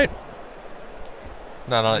for us, mate?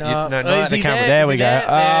 No, No. not Oh, is at the he camera. there? There Is we he go. there?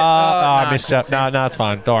 Oh, There. Oh, I no, missed I it. couldn't No, it's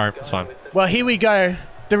fine. Don't worry, it's fine. Well, here we go.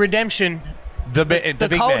 The redemption. The The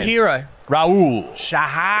big cold man. hero. Raul.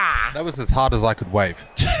 Shaha. That was as hard as I could wave.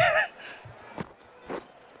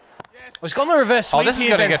 He's gone the reverse sweep Oh, this is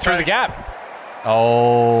here, going to Ben get through the Stokes. gap.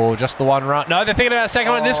 Oh, just the 1 run. No, they're thinking about a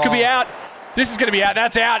second one. This could be out. This is going to be out.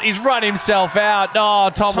 That's out. He's run himself out. Oh,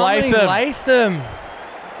 Tom Tommy Latham. Latham.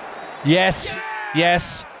 Yes.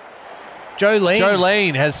 Jolene.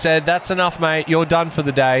 Jolene has said, that's enough, mate. You're done for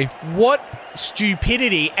the day. What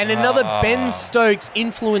stupidity. And another Ben Stokes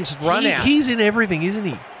influenced run out. He's in everything, isn't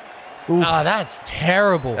he? Oh, that's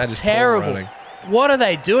terrible. That is poor terrible. running. What are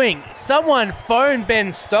they doing? Someone phone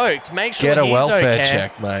Ben Stokes. Make sure Get a he's welfare okay.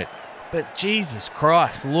 check, mate. But Jesus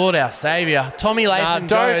Christ, Lord our Saviour. Tommy Latham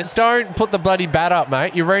goes. Don't put the bloody bat up,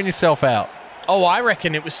 mate. You ran yourself out. Oh, I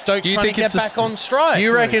reckon it was Stokes You trying think to get it's back on stride.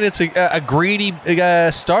 You reckon it's a greedy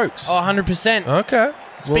Stokes? Oh, 100%. Okay.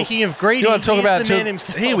 Speaking of greedy, You want to talk he's about the man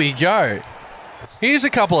himself. Here we go. Here's a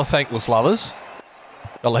couple of thankless lovers,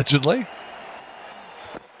 allegedly.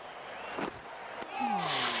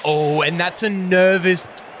 Oh, and that's a nervous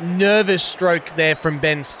stroke there from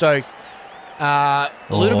Ben Stokes. A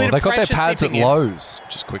little bit of They got their pressure pads at seeping in. Lowe's,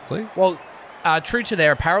 just quickly. Well, true to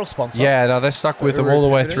their apparel sponsor. Yeah, no, they're stuck with them all the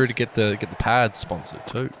way Uru through to get the pads sponsored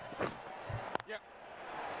too.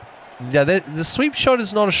 Yeah, the sweep shot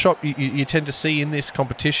is not a shot you tend to see in this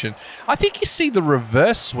competition. I think you see the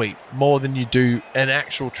reverse sweep more than you do an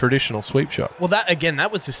actual traditional sweep shot. Well,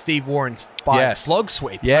 that was the Steve Waugh inspired Yes. slog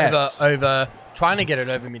sweep Yes. over trying to get it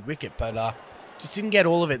over mid wicket, but just didn't get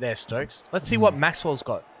all of it there, Stokes. Let's see what Maxwell's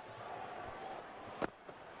got.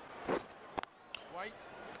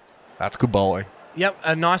 That's good bowling. Yep,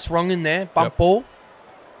 a nice wrong in there, bump Yep. ball.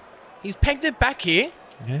 He's pegged it back here.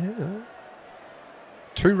 Yeah.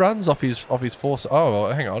 2 runs off his four. Oh,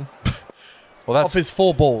 hang on. Well, that's Off his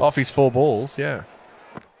 4 balls. off his 4 balls. Yeah.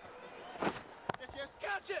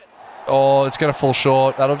 Oh, it's going to fall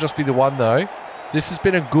short. That'll just be the 1 though. This has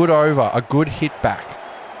been a good over, a good hit back.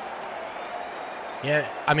 Yeah,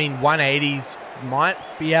 I mean, 180s might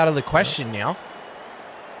be out of the question now.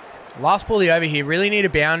 Last ball the over here. Really need a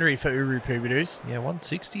boundary for Uru Pubidoos. Yeah,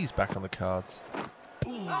 160 is back on the cards.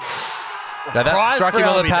 Now Prize that struck for him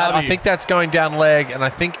on the pad. I LBW. think that's going down leg, and I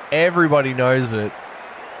think everybody knows it.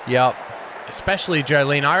 Yep. Especially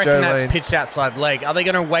Jolene. I reckon that's Jolene. pitched outside leg. Are they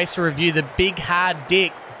going to waste a review? The big hard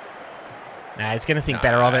dick. Nah, he's going to think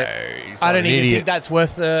better of it. He's I not don't an even idiot. think that's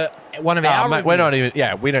worth one of our Mate, we're not reviews. even.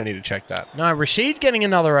 Yeah, we don't need to check that. No, Rashid getting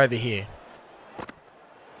another over here.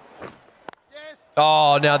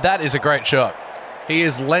 Oh, now that is a great shot. He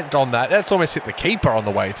is lent on that. That's almost hit the keeper on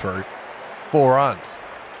the way through. 4 runs.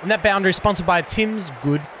 And that boundary is sponsored by Tim's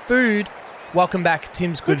Good Food. Welcome back,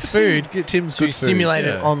 Tim's Good to see Food. Tim's to Good Food,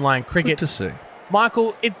 simulated yeah. online Good cricket. to see.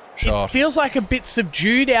 Michael, it Shot. feels like a bit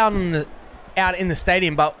subdued out in the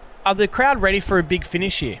stadium, but are the crowd ready for a big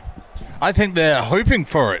finish here? I think they're hoping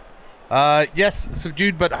for it. Yes,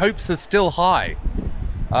 subdued, but hopes are still high.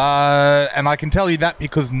 And I can tell you that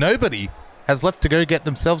because nobody has left to go get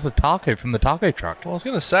themselves a taco from the taco truck. Well, I was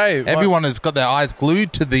going to say, Everyone has got their eyes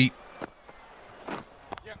glued to the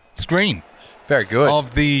screen. Very good.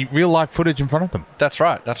 of the real life footage in front of them. That's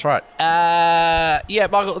right. That's right. Yeah,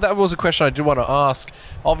 Michael, that was a question I did want to ask.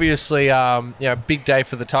 Obviously, big day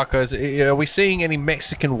for the tacos. Are we seeing any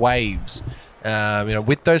Mexican waves,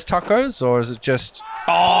 with those tacos, or is it just?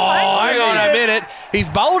 Oh, hang on a minute. He's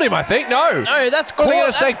bowled him, I think. No, that's What are they caught. gonna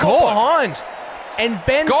That's say? caught Caught. behind. And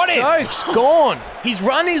Ben Got him. Stokes gone. He's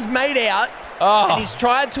run his mate out. Oh. And he's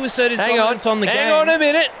tried to assert his Hang dominance on the game. Hang on a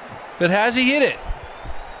minute. But has he hit it?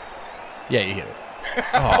 Yeah, he hit it.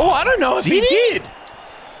 Oh, I don't know if he did.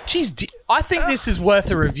 Jeez, I think this is worth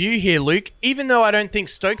a review here, Luke. Even though I don't think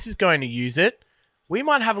Stokes is going to use it, we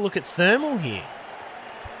might have a look at Thermal here.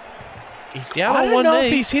 he's down I on don't one know knee.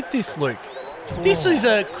 if he's hit this, Luke. This is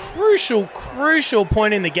a crucial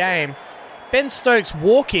point in the game. Ben Stokes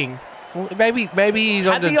walking. Well, maybe he's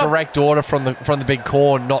Had under the op- direct order from the big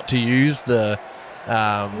corn not to use the.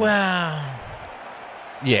 Wow.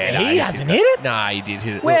 Yeah, He hasn't hit it? Nah, he did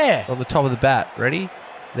hit it. Where? Look, on the top of the bat. Ready?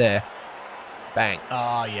 There. Bang.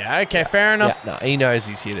 Oh, yeah. Okay, fair enough. Yeah, no, he knows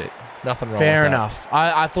he's hit it. Nothing wrong Fair with that. enough.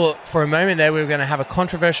 I thought for a moment there we were going to have a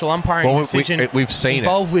controversial umpiring Well, decision we've seen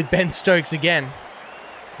involved with Ben Stokes again.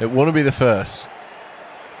 it. It wouldn't be the first.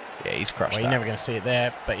 Yeah, he's crushed Well, that. you're never going to see it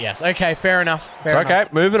there. But yes, okay, fair enough. It's Fair okay.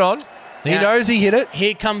 enough. Moving on. He Yeah. knows he hit it.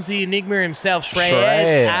 Here comes the enigma himself,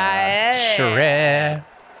 Shreyas. Shreyas.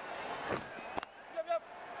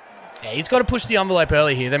 Yeah, he's got to push the envelope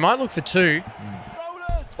early here. They might look for two.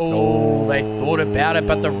 Oh, they thought about it,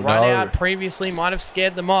 but the no. run out previously might have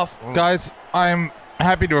scared them off. Guys, I'm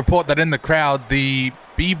happy to report that in the crowd, the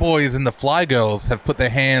B-boys and the Fly Girls have put their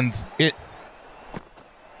hands in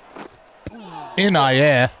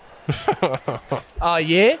air. Oh,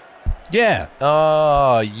 yeah? Yeah,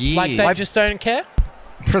 Oh, yeah. Like they just don't care?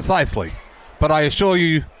 precisely. But I assure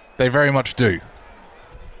you, they very much do.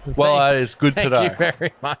 well, that is good to Thank know. you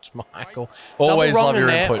very much, Michael. Always Double love wrong your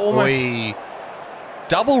in there, input. Almost We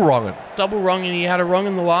double wronging. double wrong, and he had a wrong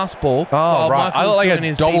in the last ball. Oh, while right. Michael I was thought like doing a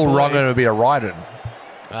his double B-boys. wronging would be a right-in.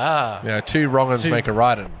 Ah, Two wrongins Two. make a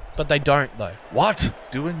right-in. but they don't, though. What?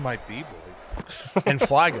 Doing my B-boys. And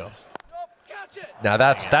Fly Girls. Now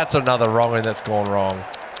that's another wrongin that's gone wrong.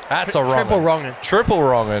 That's a wrongin. Triple wronging. Triple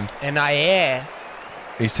wrongin. And I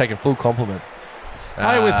He's taking full compliment.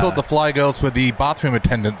 I always thought the Fly Girls were the bathroom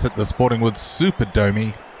attendants at the Sporting Woods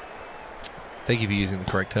Superdome. Thank you for using the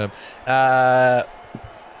correct term. That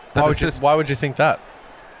assist- Why would you think that?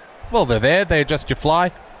 Well, they're there. They adjust your fly.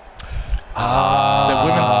 They're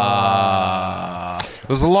women. It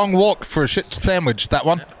was a long walk for a shit sandwich, that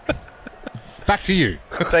one. Back to you.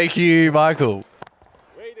 Thank you, Michael.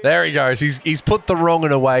 There he goes. He's put the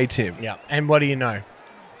wrongin away, Tim. Yeah. And what do you know?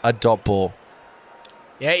 A dot ball.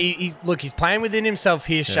 Yeah, he's playing within himself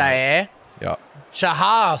here, Shaher. Yeah.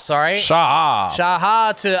 Shahar, sorry. Shah.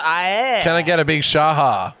 Shahar to Ayer. Can I get a big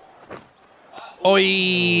Shah?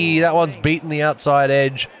 Oi, that one's beaten the outside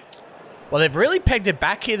edge. Well, they've really pegged it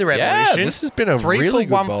back here, the Revolution. Yeah, this has been a 3 really for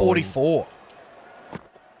good 144.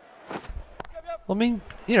 I mean,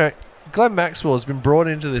 Glenn Maxwell has been brought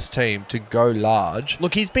into this team to go large.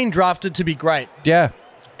 Look, he's been drafted to be great Yeah.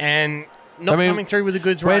 and not coming through with the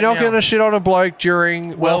goods We're right not now. going to shit on a bloke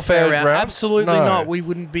during welfare round. round. Absolutely No. not. We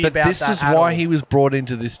wouldn't be But about this that is at why all. he was brought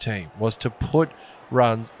into this team, was to put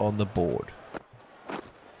runs on the board.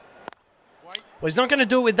 Well, he's not going to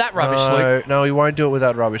do it with that rubbish, Luke. No, he won't do it with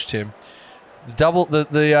that rubbish, Tim.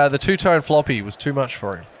 The two-tone floppy was too much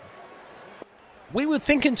for him. We were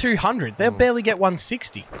thinking 200. They'll barely get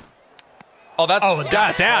 160. Oh,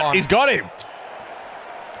 that's out. He's got him.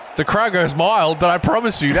 The crowd goes mild, but I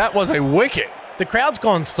promise you, that was a wicket. The crowd's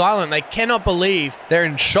gone silent. They cannot believe. They're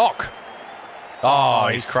in shock. Oh,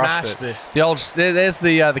 he he's crushed smashed it. this. The old there's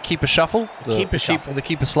the keeper shuffle, the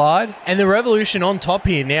keeper slide. And the Revolution on top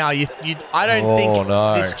here now. I don't think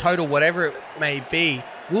no. this total, whatever it may be,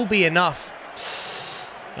 will be enough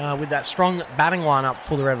with that strong batting lineup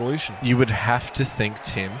for the Revolution. You would have to think,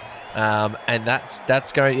 Tim, and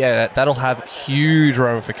that's going. Yeah, that'll have huge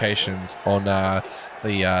ramifications on the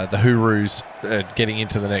Hooroos getting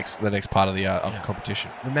into the next part of the competition.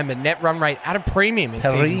 Remember, net run rate at a premium in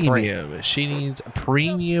Season 3. Premium. She needs a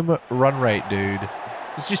premium run rate, dude.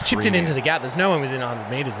 It's just chipped it into the gap. There's no one within 100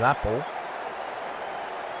 metres of that ball.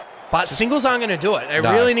 But singles aren't going to do it. They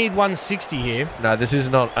No. really need 160 here. No, this is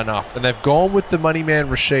not enough, and they've gone with the money man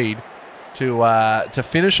Rashid to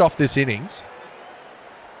finish off this innings.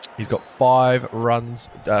 He's got 5 runs,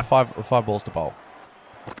 five balls to bowl.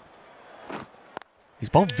 He's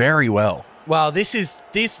bowled very well. Well,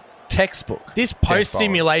 this Textbook. This post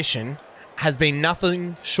simulation has been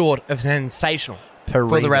nothing short of sensational for the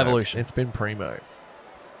Primo. Revolution. It's been primo.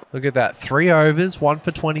 Look at that. 3 overs, 1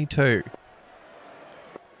 for 22.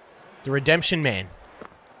 the redemption man.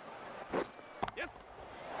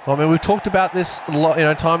 Well, I mean, we've talked about this a lot,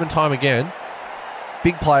 time and time again.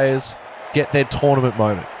 Big players get their tournament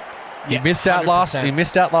moment. He Yeah, missed out 100%. He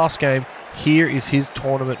missed out last game. Here is his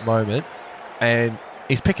tournament moment, and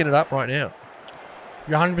he's picking it up right now.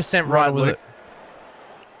 You're 100% right, Running with Luke.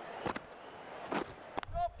 it.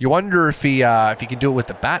 You wonder if he can do it with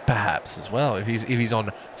the bat, perhaps as well. If he's on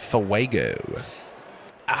Fuego.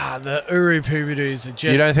 The Uru Pubidoos are just...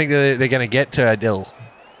 You don't think that they're going to get to Adil?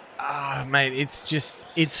 Mate, it's just...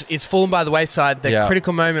 It's fallen by the wayside. The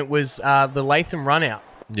critical moment was the Latham run out.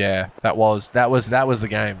 Yeah, that was the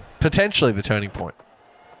game. Potentially the turning point.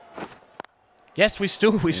 Yes, we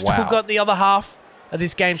still got the other half of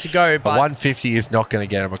this game to go, But but 150 is not going to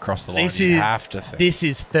get him across the line. You have to think. This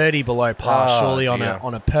is 30 below par, Oh, surely dear.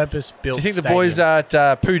 on a purpose-built Do you think the stadium. boys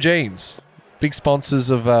at Poo Jeans, big sponsors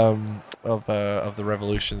of the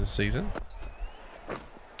Revolution this season?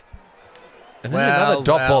 And this is another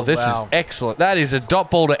dot ball. This is excellent. That is a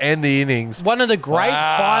dot ball to end the innings. One of the great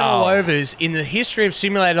Wow. final overs in the history of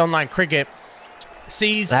simulated online cricket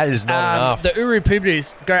sees That is not enough. the Uru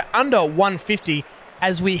Pubidoos go under 150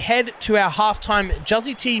 as we head to our halftime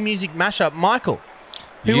Juzzy T music mashup. Michael,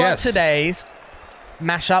 who Yes. are today's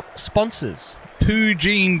mashup sponsors?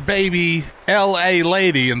 Poogene Baby LA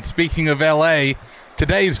Lady. And speaking of LA,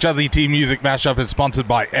 today's Juzzy T Music Mashup is sponsored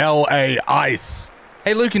by LA Ice.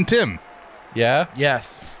 Hey, Luke and Tim, Yeah?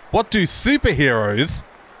 Yes. what do superheroes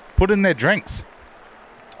put in their drinks?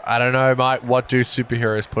 I don't know, Mike. What do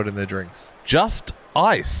superheroes put in their drinks? Just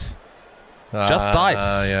ice. Just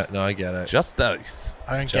ice. Yeah, no, I get it. Just ice.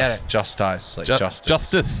 I don't get it. Just ice. Like justice.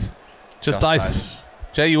 Justice. Just Just ice.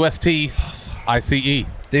 JUSTICE.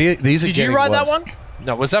 These are Did you getting write that worse. one?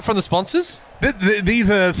 No, was that from the sponsors? These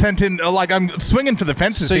are sent in, like, I'm swinging for the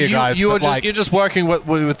fences So here, guys. but, like, you're just working with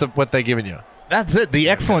what they're giving you. that's it. The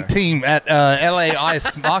excellent team at LA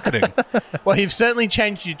Ice Marketing. Well, you've certainly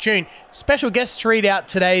changed your tune. Special guest to read out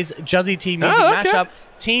today's Juzzy T music okay. mashup.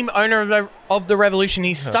 Team owner of the Revolution.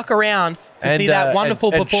 He's stuck around to see that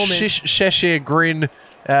wonderful performance. Cheshire Grin.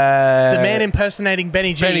 The man impersonating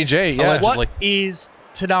Benny G. Benny G, yeah. What Allegedly. is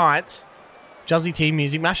tonight's Juzzy T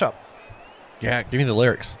music mashup? Yeah, give me the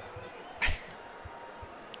lyrics.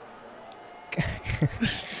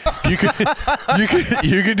 you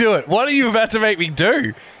could do it. What are you about to make me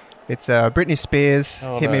do? It's Britney Spears,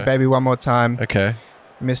 Oh, Hit Me no. Baby One More Time, Okay.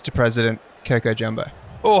 Mr. President, Coco Jumbo.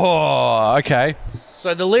 Oh, okay.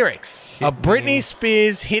 So the lyrics are Britney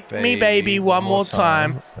Spears, Hit Me Baby One More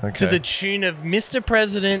Time, Okay. to the tune of Mr.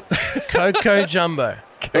 President, Coco Jumbo.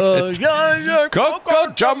 Oh, yeah, yeah,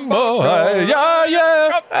 Coco Jumbo. Yeah,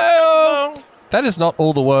 yeah. Jumbo. That is not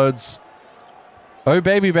all the words. Oh,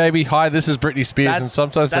 baby, baby. Hi, this is Britney Spears. That- And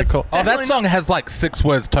sometimes they that's call. Oh, that Definitely song has like 6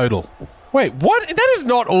 words total. Wait, what? That is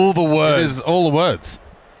not all the It words. is all the words.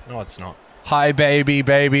 No, it's not. Hi, baby,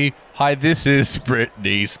 baby. Hi, this is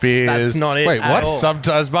Britney Spears. That's not it. Wait, at what? all.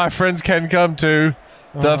 Sometimes my friends can come to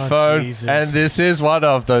the Oh, phone, Jesus. and this is one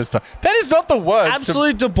of those times. That is not the words.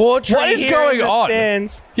 Absolute debauchery. What is here going in the on?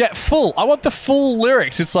 stands. Yeah, full. I want the full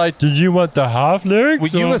lyrics. It's like, did you want the half lyrics?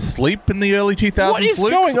 Were you or- asleep in the early 2000s, What is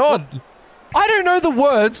Luke? going on? I don't know the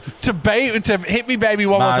words to Hit Me Baby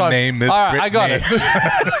One More My Time. name is All right, I got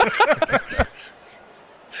Britney. it.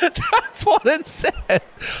 That's what it said.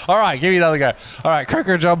 All right, give me another go. All right,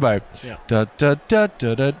 Coco Jumbo. Yeah. Da, da, da,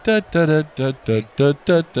 da, da, da, da, da, da, da,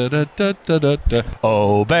 da, da, da, da, da, da.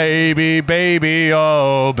 Oh baby, baby,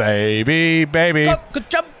 oh baby, baby. Coco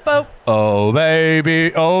Jumbo. Oh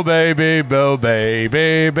baby, oh baby, oh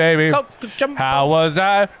baby, baby. Coco Jumbo. How was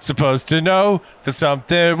I supposed to know that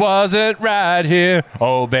something wasn't right here?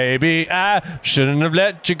 Oh, baby, I shouldn't have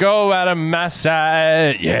let you go out of my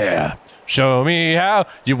sight. Yeah. Show me how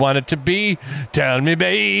you want it to be. Tell me,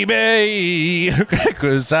 baby.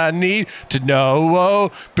 Because I need to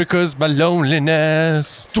know. Because my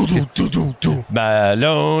loneliness. My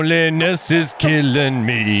loneliness is killing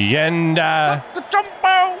me. And I Coco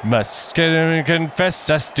Jumbo. must confess,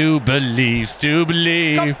 I still believe.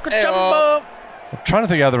 Coco Jumbo. I'm trying to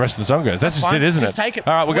think how the rest of the song goes. That's just fine. it, isn't Just it? take it.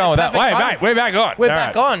 All right, we're We're going with that. perfect Wait, timing. mate, we're back on. We're All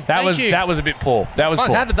back right. on. That Thank was you. that was a bit poor. That was Fuck,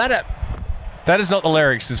 poor. how did that happen? That is not the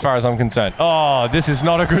lyrics as far as I'm concerned. Oh, this is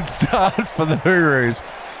not a good start for the Hooroos.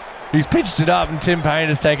 He's pitched it up and Tim Payne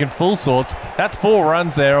has taken full sorts. That's 4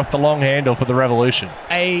 runs there off the long handle for the Revolution.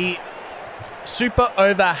 A super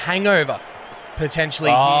over hangover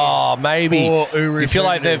potentially Oh, maybe. For Uru You feel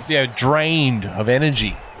like they've Pubidoos. Drained of energy.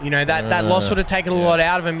 here. You know, that loss would have taken a lot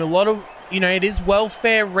out of him. A lot of, it is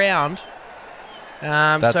welfare round.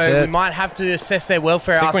 That's so we it. might have to assess their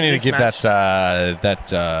welfare I think after we need this to give match.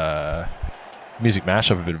 that Music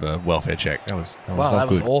Mashup, a bit of a welfare check. That was Wow, not that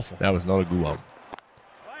was good. awful. That was not a good one.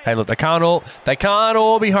 Hey, look, they can't all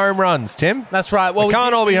be home runs, Tim. That's right. Well, They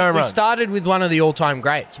can't all be home we runs. started with one of the all-time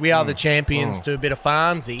greats. We are the champions. Do a bit of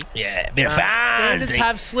farmsy. Yeah, a bit of Standards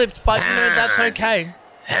have slipped, but that's okay.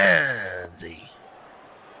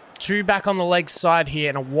 Two back on the leg side here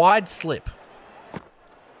and a wide slip.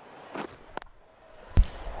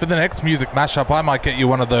 For the next music mashup, I might get you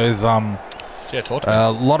one of those lottery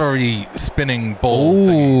spinning ball Ooh,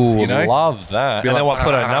 things, you know? love that. Be And then like, we'll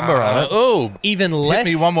put a number on it. Oh, Even less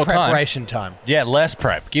me one more time. preparation time. Yeah, less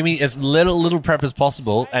prep. Give me as little prep as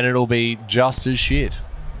possible, and it'll be just as shit.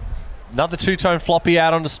 Another two-tone floppy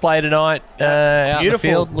out on display tonight. Out in the Beautiful,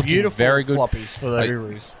 field, looking beautiful very good. floppies for the Hey.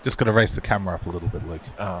 Urus. just got to raise the camera up a little bit, Luke.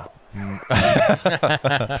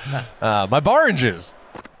 My Boranges.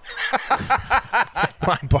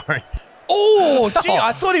 My barn. Oh, gee,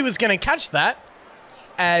 I thought he was going to catch that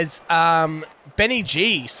as Benny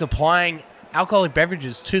G supplying alcoholic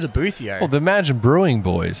beverages to the boothio. Well, the Imagine Brewing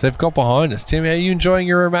boys, they've got behind us. Tim, are you enjoying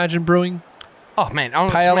your Imagine Brewing Oh, man.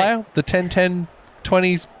 honestly, pale mate, ale? The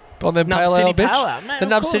 10-10-20s on their Nub pale City ale, bitch? Pale Ale, man, the of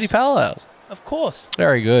Nub course. City Pale Ales. Of course.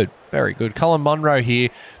 Very good. Very good. Colin Munro here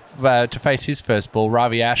to face his first ball.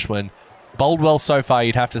 Ravi Ashwin. Bowled well so far,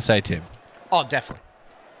 you'd have to say, Tim. Oh, definitely.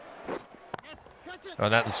 Oh,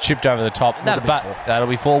 that was chipped over the top. Will That'll the be bat- four. That'll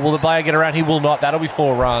be 4. Will the player get around? He will not. That'll be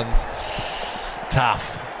 4 runs.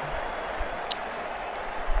 Tough.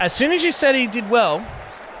 As soon as you said he did well,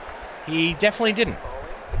 he definitely didn't.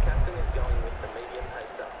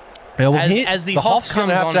 As the Hoff Hoff's going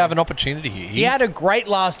to comes have on- to have an opportunity here. He had a great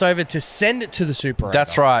last over to send it to the super over.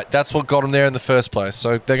 That's right. That's what got him there in the first place.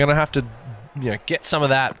 So they're going to have to, get some of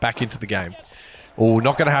that back into the game. Oh,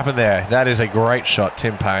 not going to happen there. That is a great shot,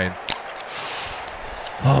 Tim Payne.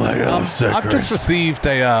 Oh my God, so I've just received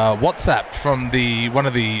a WhatsApp from one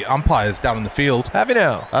of the umpires down in the field. Have you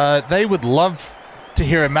now? They would love to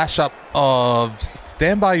hear a mashup of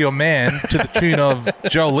 "Stand By Your Man" to the tune of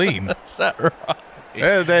Jolene. Is that right?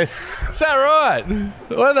 They Is that right?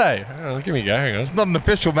 Were they? Oh, give me a go. Hang on. It's not an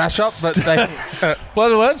official mashup, but they.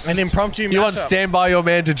 What's An impromptu You want mashup. Stand By Your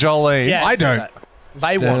Man to Jolene? Yeah, I do don't. that.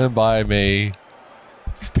 They Stand want. By Me.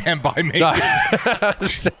 Stand by me. No.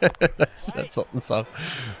 That's not the song.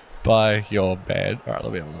 By Your Man. All right,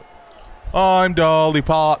 let me have a look. I'm Dolly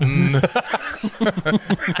Parton.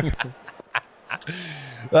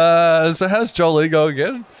 So how's Jolene go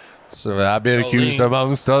again? So I've been accused, Jolene.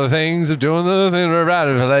 amongst other things, of doing the thing right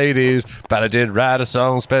for ladies, but I did write a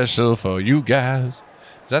song special for you guys.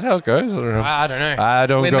 Is that how it goes? I don't know. I don't know. I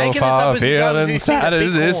don't We're go making this far up as we go, as feeling you see that sad.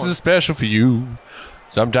 big This horn. is special for you.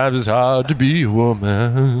 Sometimes it's hard to be a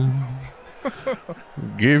woman.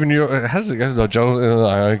 Giving your how does it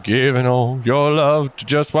go? Giving all your love to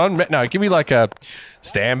just one man. No, give me like a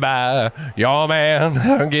stand by your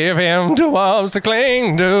man. Give him 2 arms to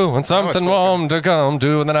cling to and something warm to come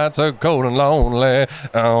to when the nights are cold and lonely.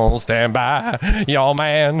 Oh, stand by your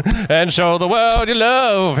man and show the world you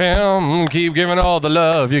love him. Keep giving all the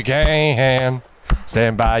love you can.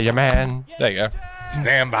 Stand by your man. There you go.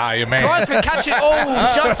 Stand by your man. Tries for catching.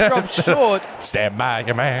 Oh, just dropped short. Stand by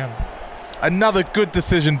your man. Another good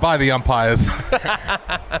decision by the umpires.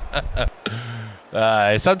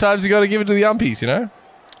 Sometimes you got to give it to the umpies,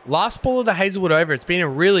 Last ball of the Hazelwood over. It's been a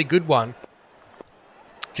really good one.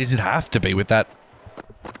 Geez, it'd have to be with that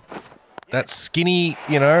skinny,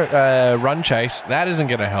 run chase. That isn't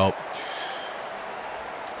going to help.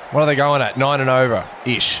 What are they going at? 9 and over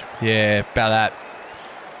ish. Yeah, about that.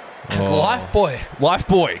 It's Life Boy. Life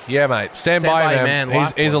boy. Yeah, mate. Stand by, by, man. man.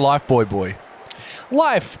 He's a life boy.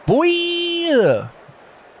 Life boy.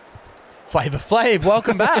 Flavor Flav,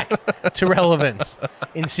 welcome back to Relevance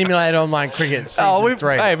in Simulated Online Cricket Season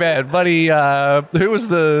 3. Hey, man, buddy. Who was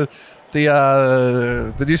the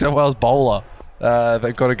New South Wales bowler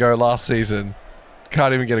that got to go last season?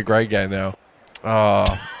 Can't even get a grade game now. Oh.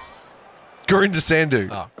 Gurinder Sandhu.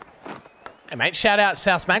 Oh. Hey, mate, shout out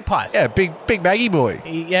South Magpies. Yeah, big Maggie boy.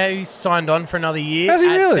 He signed on for another year Has he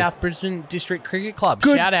at really? South Brisbane District Cricket Club.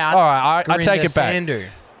 Good. Shout out. All right, I take Gurinder it back. Sandhu.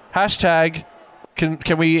 Hashtag,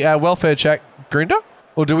 can we welfare check Grinder?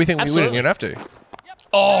 Or do we think we win? Absolutely. You don't have to.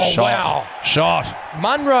 Oh, Shot. wow. Shot.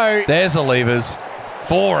 Munro, There's the levers.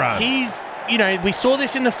 4 runs. he's, we saw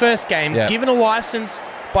this in the first game. Yeah. Given a license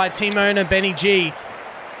by team owner Benny G.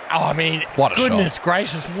 Oh, I mean, What a goodness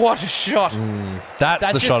gracious, what a shot. That's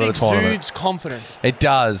That the just shot of the exudes tournament. confidence. It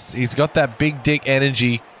does. He's got that big dick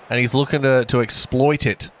energy and he's looking to exploit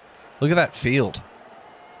it. Look at that field.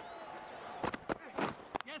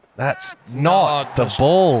 That's not No, the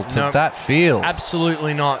ball to no. that field.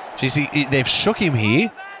 Absolutely not. Jeez, they've shook him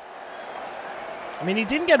here. I mean, he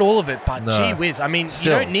didn't get all of it, but No. gee whiz. I mean,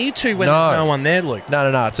 Still. you don't need to when No. there's no one there, Luke.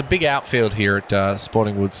 No. It's a big outfield here at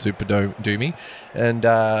Sporting Woods Superdome, and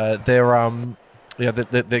they're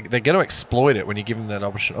going to exploit it when you give them that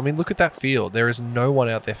option. I mean, look at that field. There is no one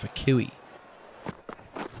out there for Kiwi.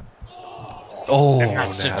 Oh,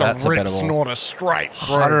 That's now just that's a rip better ball. snorter straight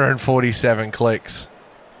through. 147 clicks.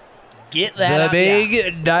 Get that The up,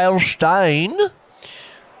 big Dale Steyn.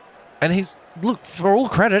 And he's, look, for all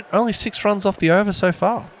credit, only 6 runs off the over so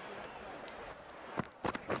far.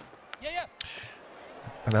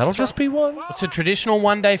 And that'll just be one. It's a traditional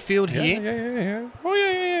one-day field here. Yeah. Oh,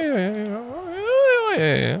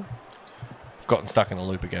 yeah. I've gotten stuck in a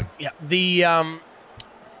loop again. Yeah.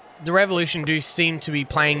 The Revolution do seem to be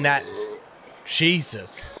playing that.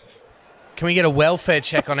 Jesus. Can we get a welfare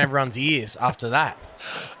check on everyone's ears after that?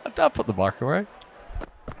 I'll put the mic away.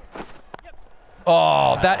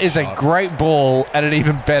 Oh, that is a great ball and an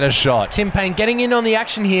even better shot. Tim Payne getting in on the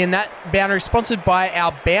action here, and that boundary sponsored by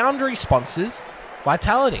our boundary sponsors,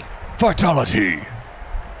 Vitality. Vitality.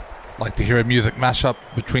 Like to hear a music mashup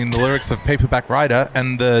between the lyrics of Paperback Rider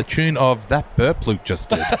and the tune of That Burp Luke just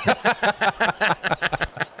did.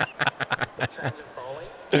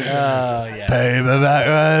 Oh, yeah. Paperback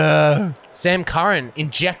Rider. Sam Curran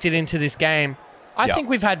injected into this game. I Yeah. think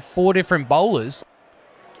we've had 4 different bowlers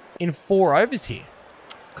in 4 overs here.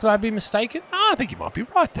 Could I be mistaken? I think you might be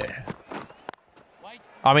right there.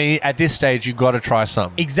 I mean, at this stage, you've got to try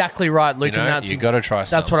something. Exactly right, Luke. You know, and you got to try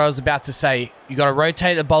something. That's what I was about to say. You got to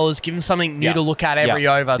rotate the bowlers, give them something new Yeah. to look at every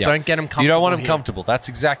over. Yeah. Don't get them comfortable. You don't want them here. comfortable. That's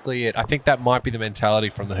exactly it. I think that might be the mentality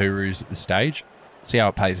from the Hooroos at this stage. See how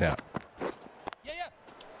it pays out.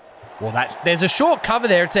 Well, there's a short cover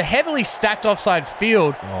there. It's a heavily stacked offside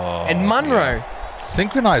field, and Munro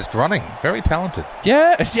Synchronized running. Very talented.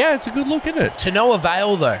 Yeah, it's a good look, isn't it? to no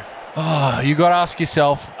avail though. You got to ask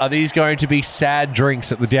yourself, are these going to be sad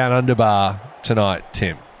drinks at the Down Under bar tonight,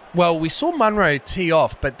 Tim? Well, we saw Munro tee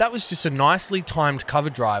off, but that was just a nicely timed cover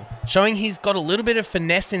drive, showing he's got a little bit of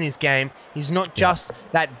finesse in his game. He's not just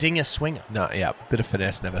that dinger swinger. No, yeah, bit of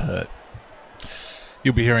finesse never hurt.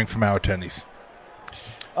 You'll be hearing from our attorneys.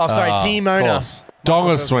 Oh, sorry, team of owner. course.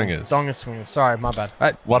 Donga swingers. Donga swingers. Sorry, my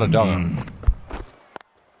bad. What a donga.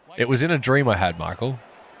 It was in a dream I had, Michael.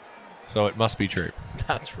 So it must be true.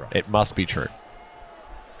 That's right. It must be true.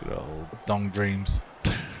 Good old Dong dreams.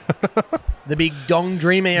 The big dong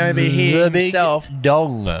dreamer over here himself.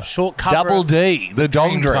 dong. Short cover. Double D. The dong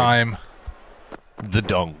Dream dream. time. The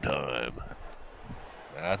dong time.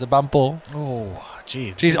 That's a bump ball. Oh,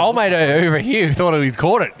 geez. Jeez, old mate over here thought he'd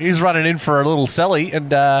caught it. He's running in for a little selly and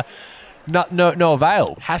no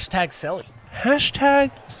avail. Hashtag Selly.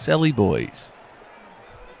 Hashtag Selly Boys.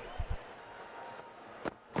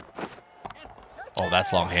 Oh,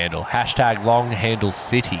 that's long handle. Hashtag long handle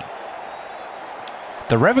city.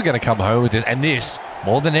 The Rev are going to come home with this, and this,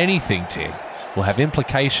 more than anything, Tim, will have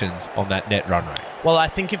implications on that net run rate. Well, I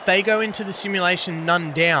think if they go into the simulation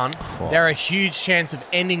none down, there are a huge chance of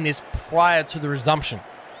ending this prior to the resumption.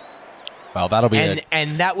 Well, that'll be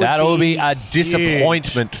And that would that'll be a huge.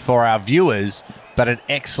 disappointment for our viewers, but an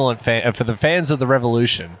excellent for the fans of the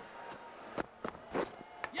Revolution.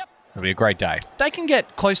 It'll be a great day. They can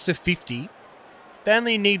get close to 50. They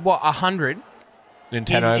only need, 100 In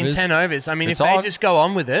 10 overs. in 10 overs. I mean, It's if they on. just go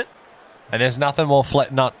on with it, And there's nothing more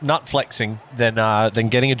nut flexing than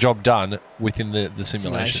getting a job done within the simulation.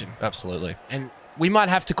 Simulation. Absolutely. and we might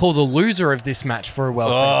have to call the loser of this match for a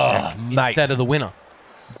welfare check mate. instead of the winner.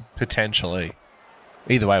 Potentially.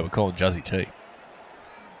 Either way, we're calling Juzzy T.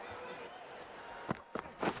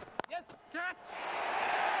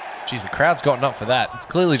 Jeez, the crowd's gotten up for that. It's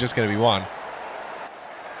clearly just going to be one.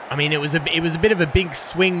 I mean, it was a bit of a big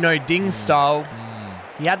swing, no ding style.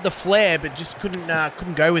 He had the flair, but just couldn't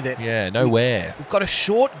go with it. Yeah, nowhere. We've got a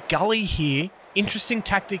short gully here. Interesting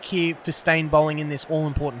tactic here for Stain bowling in this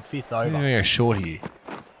all-important 5th over. Yeah, short here.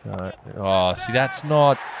 See, that's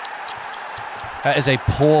not... That is a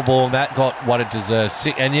poor ball, and that got what it deserves.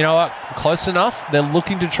 And you know what? Close enough. They're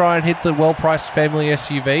looking to try and hit the well-priced family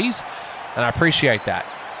SUVs, and I appreciate that.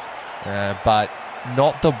 But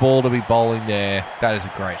not the ball to be bowling there. That is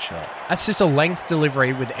a great shot. That's just a length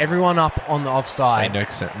delivery with everyone up on the offside.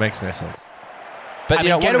 Makes no sense. But I you mean,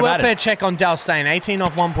 know, get a what about welfare it? check on Dal Steyn. 18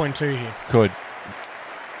 off 1.2 here. Good.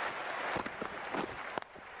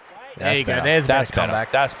 There you go. better. There's a That's better better.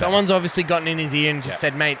 comeback. That's better. Someone's obviously gotten in his ear and just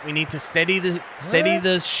said, mate, we need to steady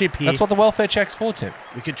the ship here. That's what the welfare check's for, Tim.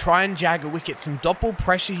 We could try and jag a wicket. Some dot ball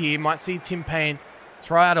pressure here. Might see Tim Payne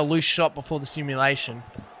throw out a loose shot before the simulation.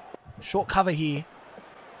 Short cover here.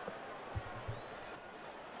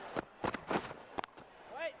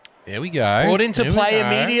 There we go. Brought into There we play go.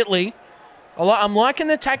 immediately. I'm liking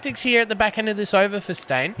the tactics here at the back end of this over for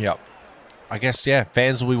Stain. Yep. I guess, yeah,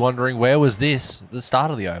 fans will be wondering, where was this at the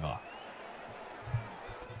start of the over?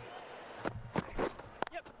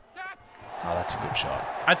 Oh, that's a good shot.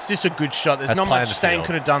 That's just a good shot. There's That's not playing much the Stain field.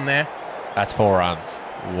 could have done there. That's 4 runs.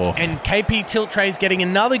 Woof. And KP Tilt Tray's getting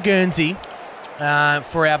another Guernsey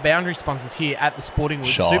for our boundary sponsors here at the Sporting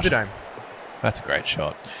Woods Shot. Superdome. That's a great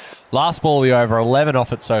shot. Last ball of the over, 11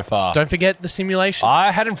 off it so far. Don't forget the simulation.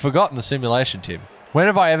 I hadn't forgotten the simulation, Tim. When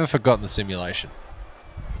have I ever forgotten the simulation?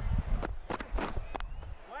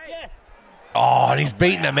 Oh, and he's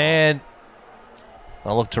beaten the man.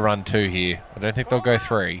 They'll look to run 2 here. I don't think they'll go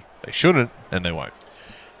 3. They shouldn't, and they won't.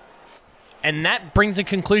 And that brings a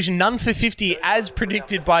conclusion. None for 50 as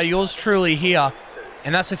predicted by yours truly here.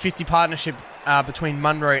 And that's a 50 partnership between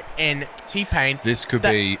Munro and T-Pain. This could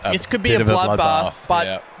be a bloodbath. bloodbath, But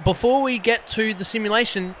yeah. before we get to the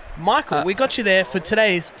simulation, Michael, we got you there for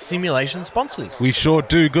today's simulation sponsors. We sure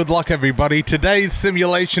do. Good luck, everybody. Today's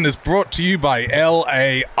simulation is brought to you by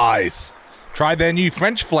LA Ice. Try their new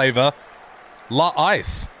French flavor, La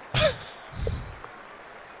Ice.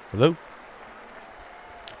 Hello?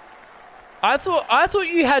 I thought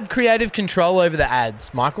you had creative control over the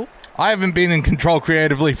ads, Michael. I haven't been in control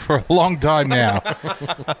creatively for a long time now.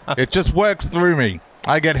 It just works through me.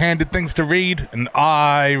 I get handed things to read, and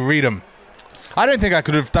I read them. I don't think I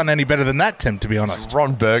could have done any better than that, Tim, to be honest. It's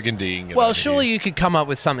Ron Burgundy. Well, surely you could come up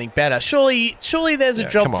with something better. Surely there's a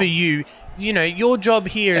job come on. for you. You know, your job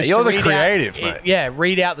here is you're to the read creative, out, mate. Yeah,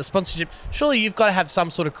 read out the sponsorship. Surely you've got to have some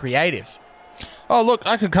sort of creative. Oh, look,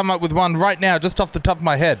 I could come up with one right now, just off the top of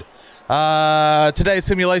my head. Today's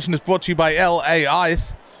simulation is brought to you by LA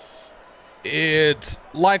Ice. It's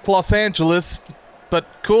like Los Angeles, but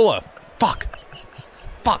cooler. Fuck.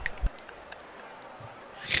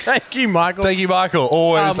 Thank you, Michael. Thank you, Michael.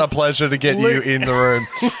 Always a pleasure to get Luke- you in the room.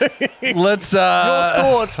 Let's. Your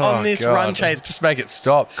thoughts on this run chase? Just make it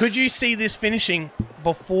stop. Could you see this finishing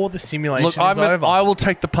before the simulation Look, is over? I will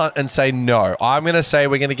take the punt and say no. I'm going to say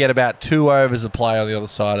we're going to get about 2 overs of play on the other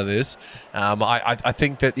side of this. I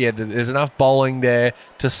think that, there's enough bowling there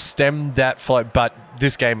to stem that flow, but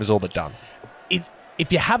this game is all but done.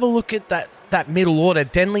 If you have a look at that middle order,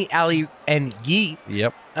 Denley, Ali, and Yee,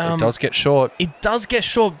 Yep. It does get short. it does get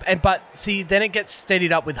short, but see, then it gets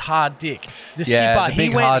steadied up with Hard Dick. The Yeah, skipper, the big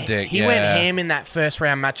he went, Hard Dick, He went yeah. ham in that first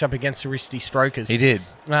round matchup against the Risty Strokers. He did.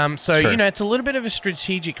 So, True. it's a little bit of a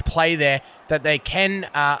strategic play there that they can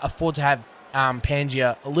afford to have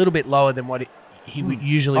Pangia a little bit lower than what he would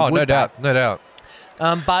usually Oh, would. no doubt. No doubt.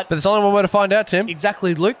 But But there's only one way to find out, Tim.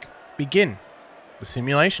 exactly, Luke, begin the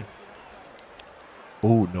simulation.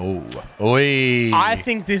 Oh, no. Oi. I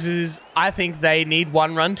think they need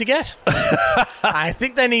 1 run to get. I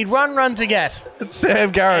think they need 1 run to get. It's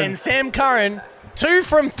Sam Curran. And Sam Curran, 2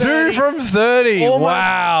 from 30. 2 from 30. Almost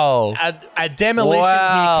Wow. A demolition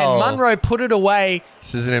Wow. here. Can Munro put it away?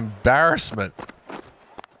 This is an embarrassment.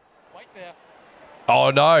 Oh,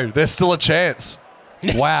 no. There's still a chance.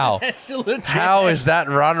 Wow. There's still a chance. How is that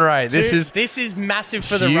run rate? This is massive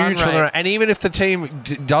for the huge run for the rate. run. And even if the team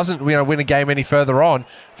doesn't win a game any further on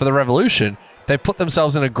for the Revolution, they've put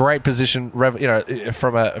themselves in a great position,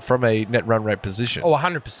 from a net run rate position. Oh,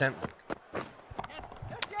 100%.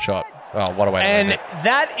 Shot. Oh, what a way to And end it.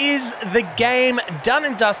 that is the game done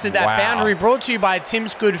and dusted. That Wow. boundary brought to you by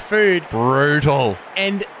Tim's Good Food. Brutal.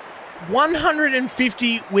 And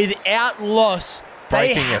 150 without loss.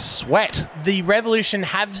 Breaking a sweat. The Revolution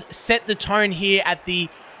have set the tone here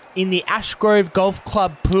in the Ashgrove Golf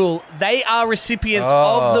Club pool. They are recipients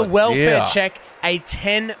of the welfare dear. check, a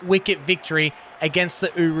 10-wicket victory against the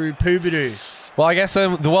Uru Pubadoos. Well, I guess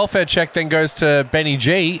the welfare check then goes to Benny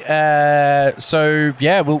G. So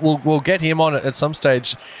yeah, we'll get him on at some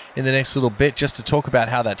stage in the next little bit just to talk about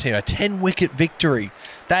how that team, a 10-wicket victory,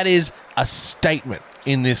 that is a statement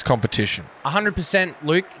in this competition. 100%,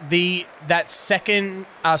 Luke. The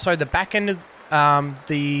back end of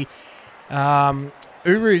the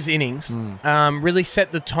Uru's innings really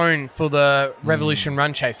set the tone for the Revolution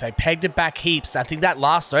run chase. They pegged it back heaps. I think that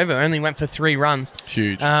last over only went for 3 runs.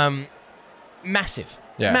 Huge. Massive.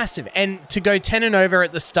 Yeah. Massive. And to go 10 and over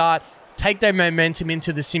at the start, take their momentum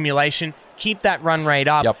into the simulation, keep that run rate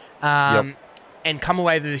up, Yep. and come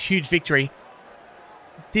away with a huge victory.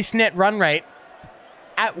 This net run rate,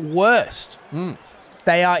 at worst,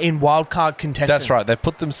 they are in wildcard contention. That's right. They've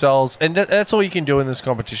put themselves, and that's all you can do in this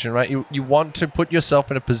competition, right? You want to put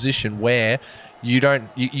yourself in a position where you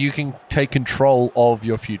can take control of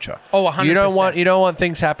your future. Oh, 100%. You don't want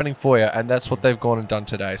things happening for you, and that's what they've gone and done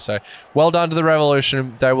today. So well done to the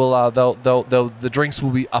Revolution. They will the drinks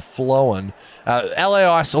will be a flowing.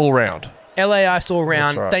 LA Ice all round. LA Ice all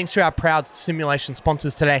round. That's right. Thanks to our proud simulation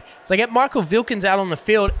sponsors today. So I get Michael Vilkins out on the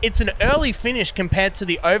field. It's an early finish compared to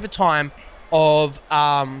the overtime of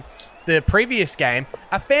the previous game.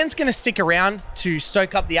 Are fans going to stick around to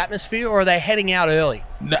soak up the atmosphere, or are they heading out early?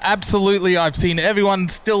 No, absolutely. I've seen everyone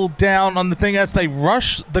still down on the thing as they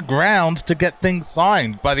rush the ground to get things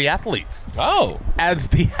signed by the athletes. Oh. As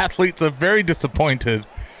the athletes are very disappointed,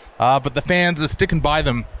 but the fans are sticking by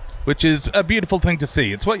them, which is a beautiful thing to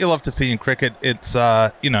see. It's what you love to see in cricket. It's,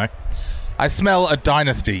 I smell a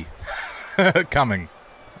dynasty coming.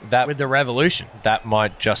 With the revolution. That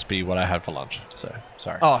might just be what I had for lunch. So,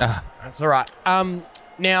 sorry. Oh, that's all right.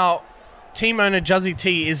 Now, team owner Juzzy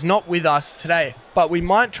T is not with us today, but we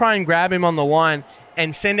might try and grab him on the line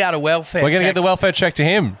and send out a welfare We're going to check. get the welfare check to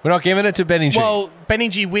him. We're not giving it to Benny G. Well, Benny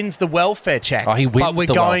G wins the welfare check. Oh, he wins But we're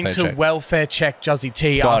the going welfare to check. welfare check Juzzy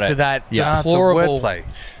T Got after it. that Yeah. It's a deplorable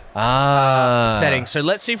wordplay. setting. So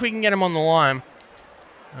let's see if we can get him on the line.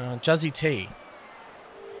 Juzzy T.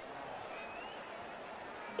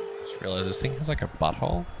 Just realized this thing has like a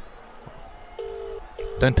butthole.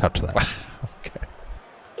 Don't touch that. Okay.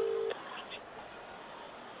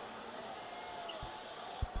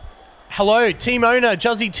 Hello, team owner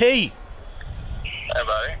Juzzy T. Hey,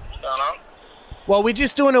 buddy. What's going on? Well, we're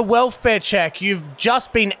just doing a welfare check. You've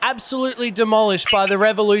just been absolutely demolished by the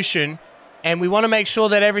revolution, and we want to make sure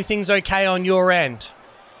that everything's okay on your end.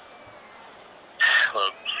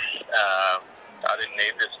 Look, I didn't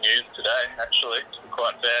need this news today, actually, to be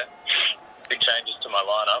quite fair. Big changes to my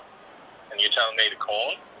lineup, and you're telling me to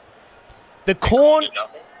Corn? The Corn, Did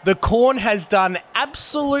nothing? the Corn has done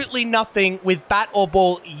absolutely nothing with bat or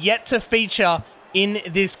ball yet to feature in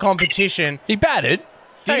this competition. He batted.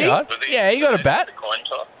 Did Hang he? on. Was Yeah, he got a bat. The coin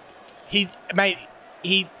toss? He's mate.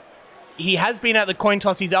 He has been at the coin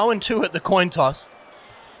toss. He's 0-2 at the coin toss.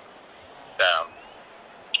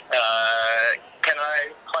 Can I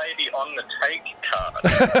play the on the take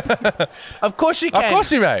card? Of course you can. Of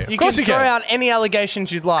course you may. Of You course can you throw can. out any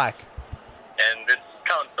allegations you'd like. And this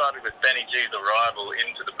coincided with Benny G's arrival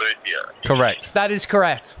into the booth here. Correct. That is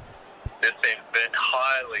correct. This seems a bit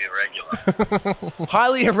highly irregular.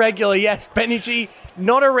 Highly irregular, yes. Benny G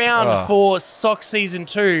not around Oh. for Sox Season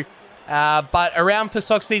 2, but around for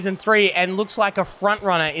Sox Season 3 and looks like a front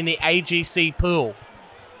runner in the AGC pool.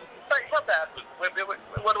 Like, how bad was...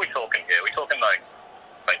 What are we talking here? Are we talking like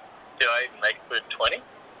did I even make good 20?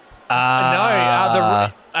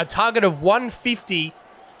 A target of 150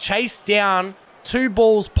 chased down 2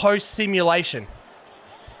 balls post-simulation.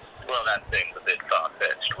 Well, that seems a bit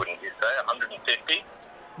far-fetched, wouldn't you say? 150?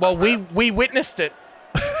 Well, we witnessed it.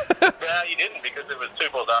 Well, you didn't, because it was 2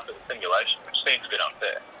 balls after the simulation, which seems a bit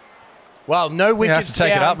unfair. Well, no You wickets have to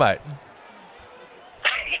take it down. up, mate.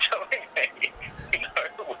 You're telling me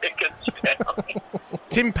no wickets down?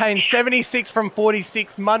 Tim Payne, 76 from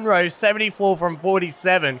 46. Munro, 74 from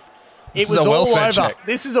 47. This It is was a all welfare over. check.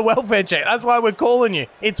 This is a welfare check. That's why we're calling you.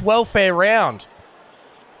 It's welfare round.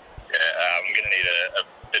 Yeah, I'm going to need a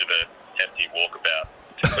bit of a hefty walkabout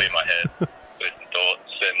to clear my head with some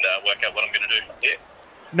thoughts and work out what I'm going to do from here.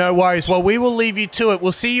 No worries. Well, we will leave you to it.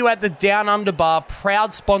 We'll see you at the Down Under Bar,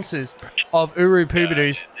 proud sponsors of Uru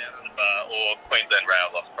Poobadoos. Down on the bar or Queensland Rail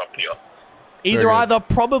lost property off. Either,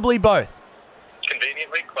 probably both.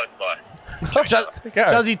 Conveniently close by.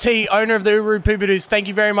 Juzzy T, owner of the Uru Poobadoos, thank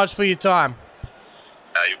you very much for your time.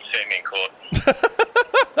 You'll see me in court.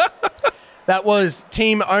 That was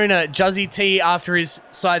team owner Juzzy T after his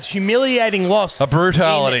side's humiliating loss. A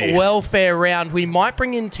brutality. In welfare round. We might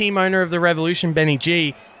bring in team owner of the Revolution, Benny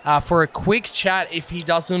G, for a quick chat if he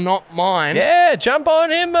does not mind. Yeah, jump on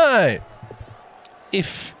him, mate.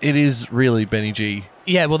 If it is really Benny G.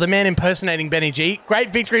 Yeah, well, the man impersonating Benny G.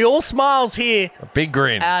 Great victory. All smiles here. A big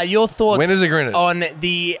grin. Your thoughts Winners are grinners. on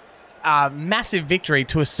the massive victory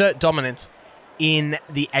to assert dominance in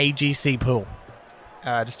the AGC pool?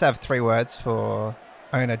 Just have 3 words for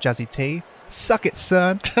owner Juzzy T. Suck it,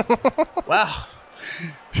 son. Wow.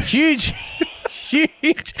 huge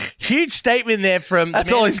statement there from That's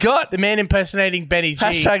the man, all he's got. The man impersonating Benny G.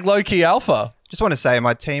 Hashtag low-key alpha. Just want to say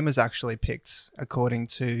my team was actually picked according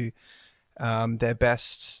to their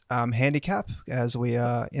best handicap, as we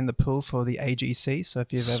are in the pool for the AGC. So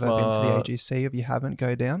if you've ever been to Smart. the AGC, if you haven't,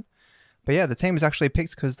 go down. But yeah, the team is actually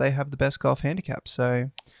picked because they have the best golf handicap. So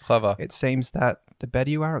Clever. it seems that the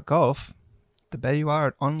better you are at golf, the better you are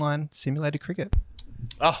at online simulated cricket.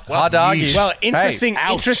 Oh, Hard to argue. Well, interesting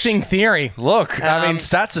theory. Look, I mean,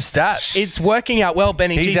 stats are stats. It's working out well,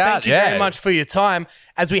 Benny G. He's Thank out, you yeah. very much for your time.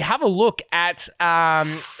 As we have a look at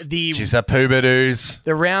Jeez, that Poobadoos.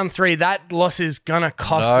 the round 3, that loss is going to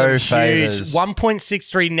cost No them favours. huge.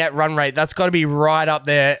 1.63 net run rate. That's got to be right up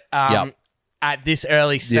there Yep. at this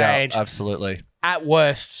early stage. Yeah, absolutely. At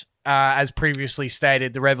worst, as previously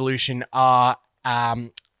stated, the Revolution are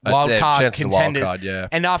wild they're card chance of the wild contenders. card, yeah.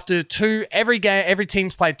 And after every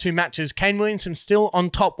team's played 2 matches. Kane Williamson still on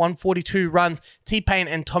top, 142 runs. T-Pain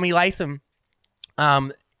and Tommy Latham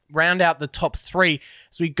round out the top 3.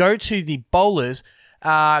 As we go to the bowlers,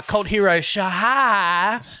 Colt Hero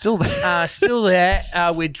Shah Still there. still there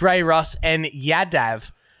with Dre Ross and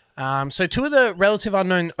Yadav. So 2 of the relative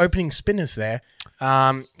unknown opening spinners there,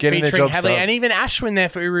 Getting their featuring jobs heavily, done. and even Ashwin there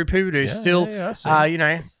for Uru Pubudu, still,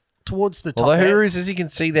 towards the top. Well, the there. Hooroos, as you can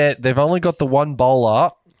see there, they've only got the one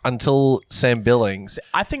bowler until Sam Billings.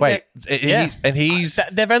 I think Wait,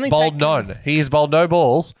 they've only bowled taken, none. He has bowled no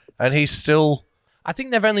balls, and he's still... I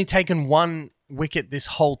think they've only taken 1 wicket this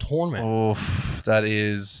whole tournament. Oof, that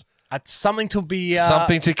is... That's something to be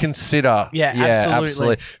something to consider. Yeah,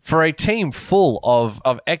 absolutely. For a team full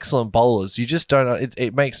of excellent bowlers, you just don't know.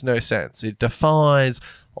 It makes no sense. It defies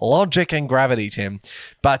logic and gravity, Tim.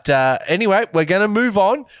 But anyway, we're going to move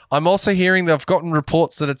on. I'm also hearing that I've gotten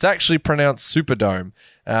reports that it's actually pronounced Superdome.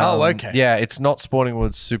 Okay. Yeah, it's not Sporting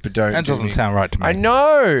Woods Superdome. That doesn't sound right to me. I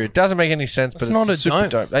know. It doesn't make any sense, but It's not a dome.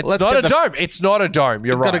 Superdome. It's Let's not get a dome. It's not a dome.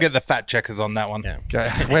 You're Got right. to get the fact checkers on that one. Okay.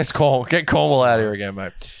 Where's Cornwall? Get Cornwall out of here again,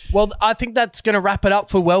 mate. Well, I think that's going to wrap it up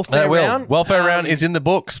for welfare That will. round. Welfare round is in the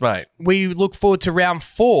books, mate. We look forward to round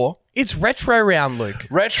 4. It's retro round, Luke.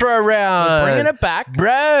 Retro round. Bringing it back.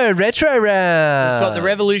 Bro, retro round. We've got the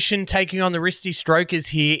Revolution taking on the Wristy Strokers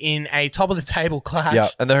here in a top-of-the-table clash. Yeah,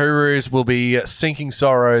 and the Hooroos will be sinking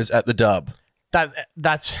sorrows at the dub.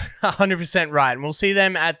 That's 100% right. And we'll see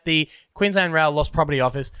them at the Queensland Rail Lost Property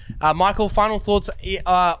Office. Michael, final thoughts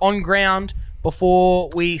on ground before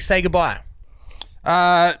we say goodbye?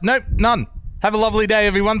 Nope, none. Have a lovely day,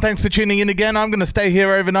 everyone. Thanks for tuning in again. I'm going to stay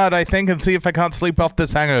here overnight, I think, and see if I can't sleep off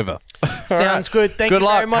this hangover. Sounds good. Thank Good you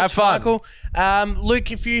luck. very much, Have fun. Michael. Luke,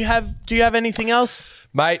 do you have anything else?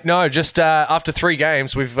 Mate, no, just after 3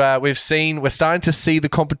 games, we're starting to see the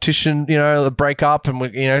competition, break up, and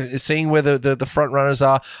we're, seeing where the front runners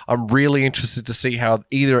are. I'm really interested to see how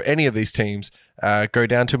any of these teams go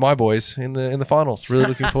down to my boys in the finals. Really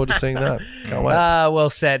looking forward to seeing that. Can't wait.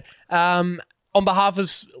 Well said. On behalf of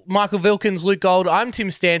Michael Vilkins, Luke Gold, I'm Tim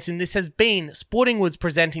Stanton. This has been Sporting Woods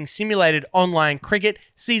presenting Simulated Online Cricket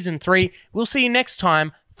Season 3. We'll see you next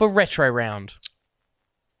time for Retro Round.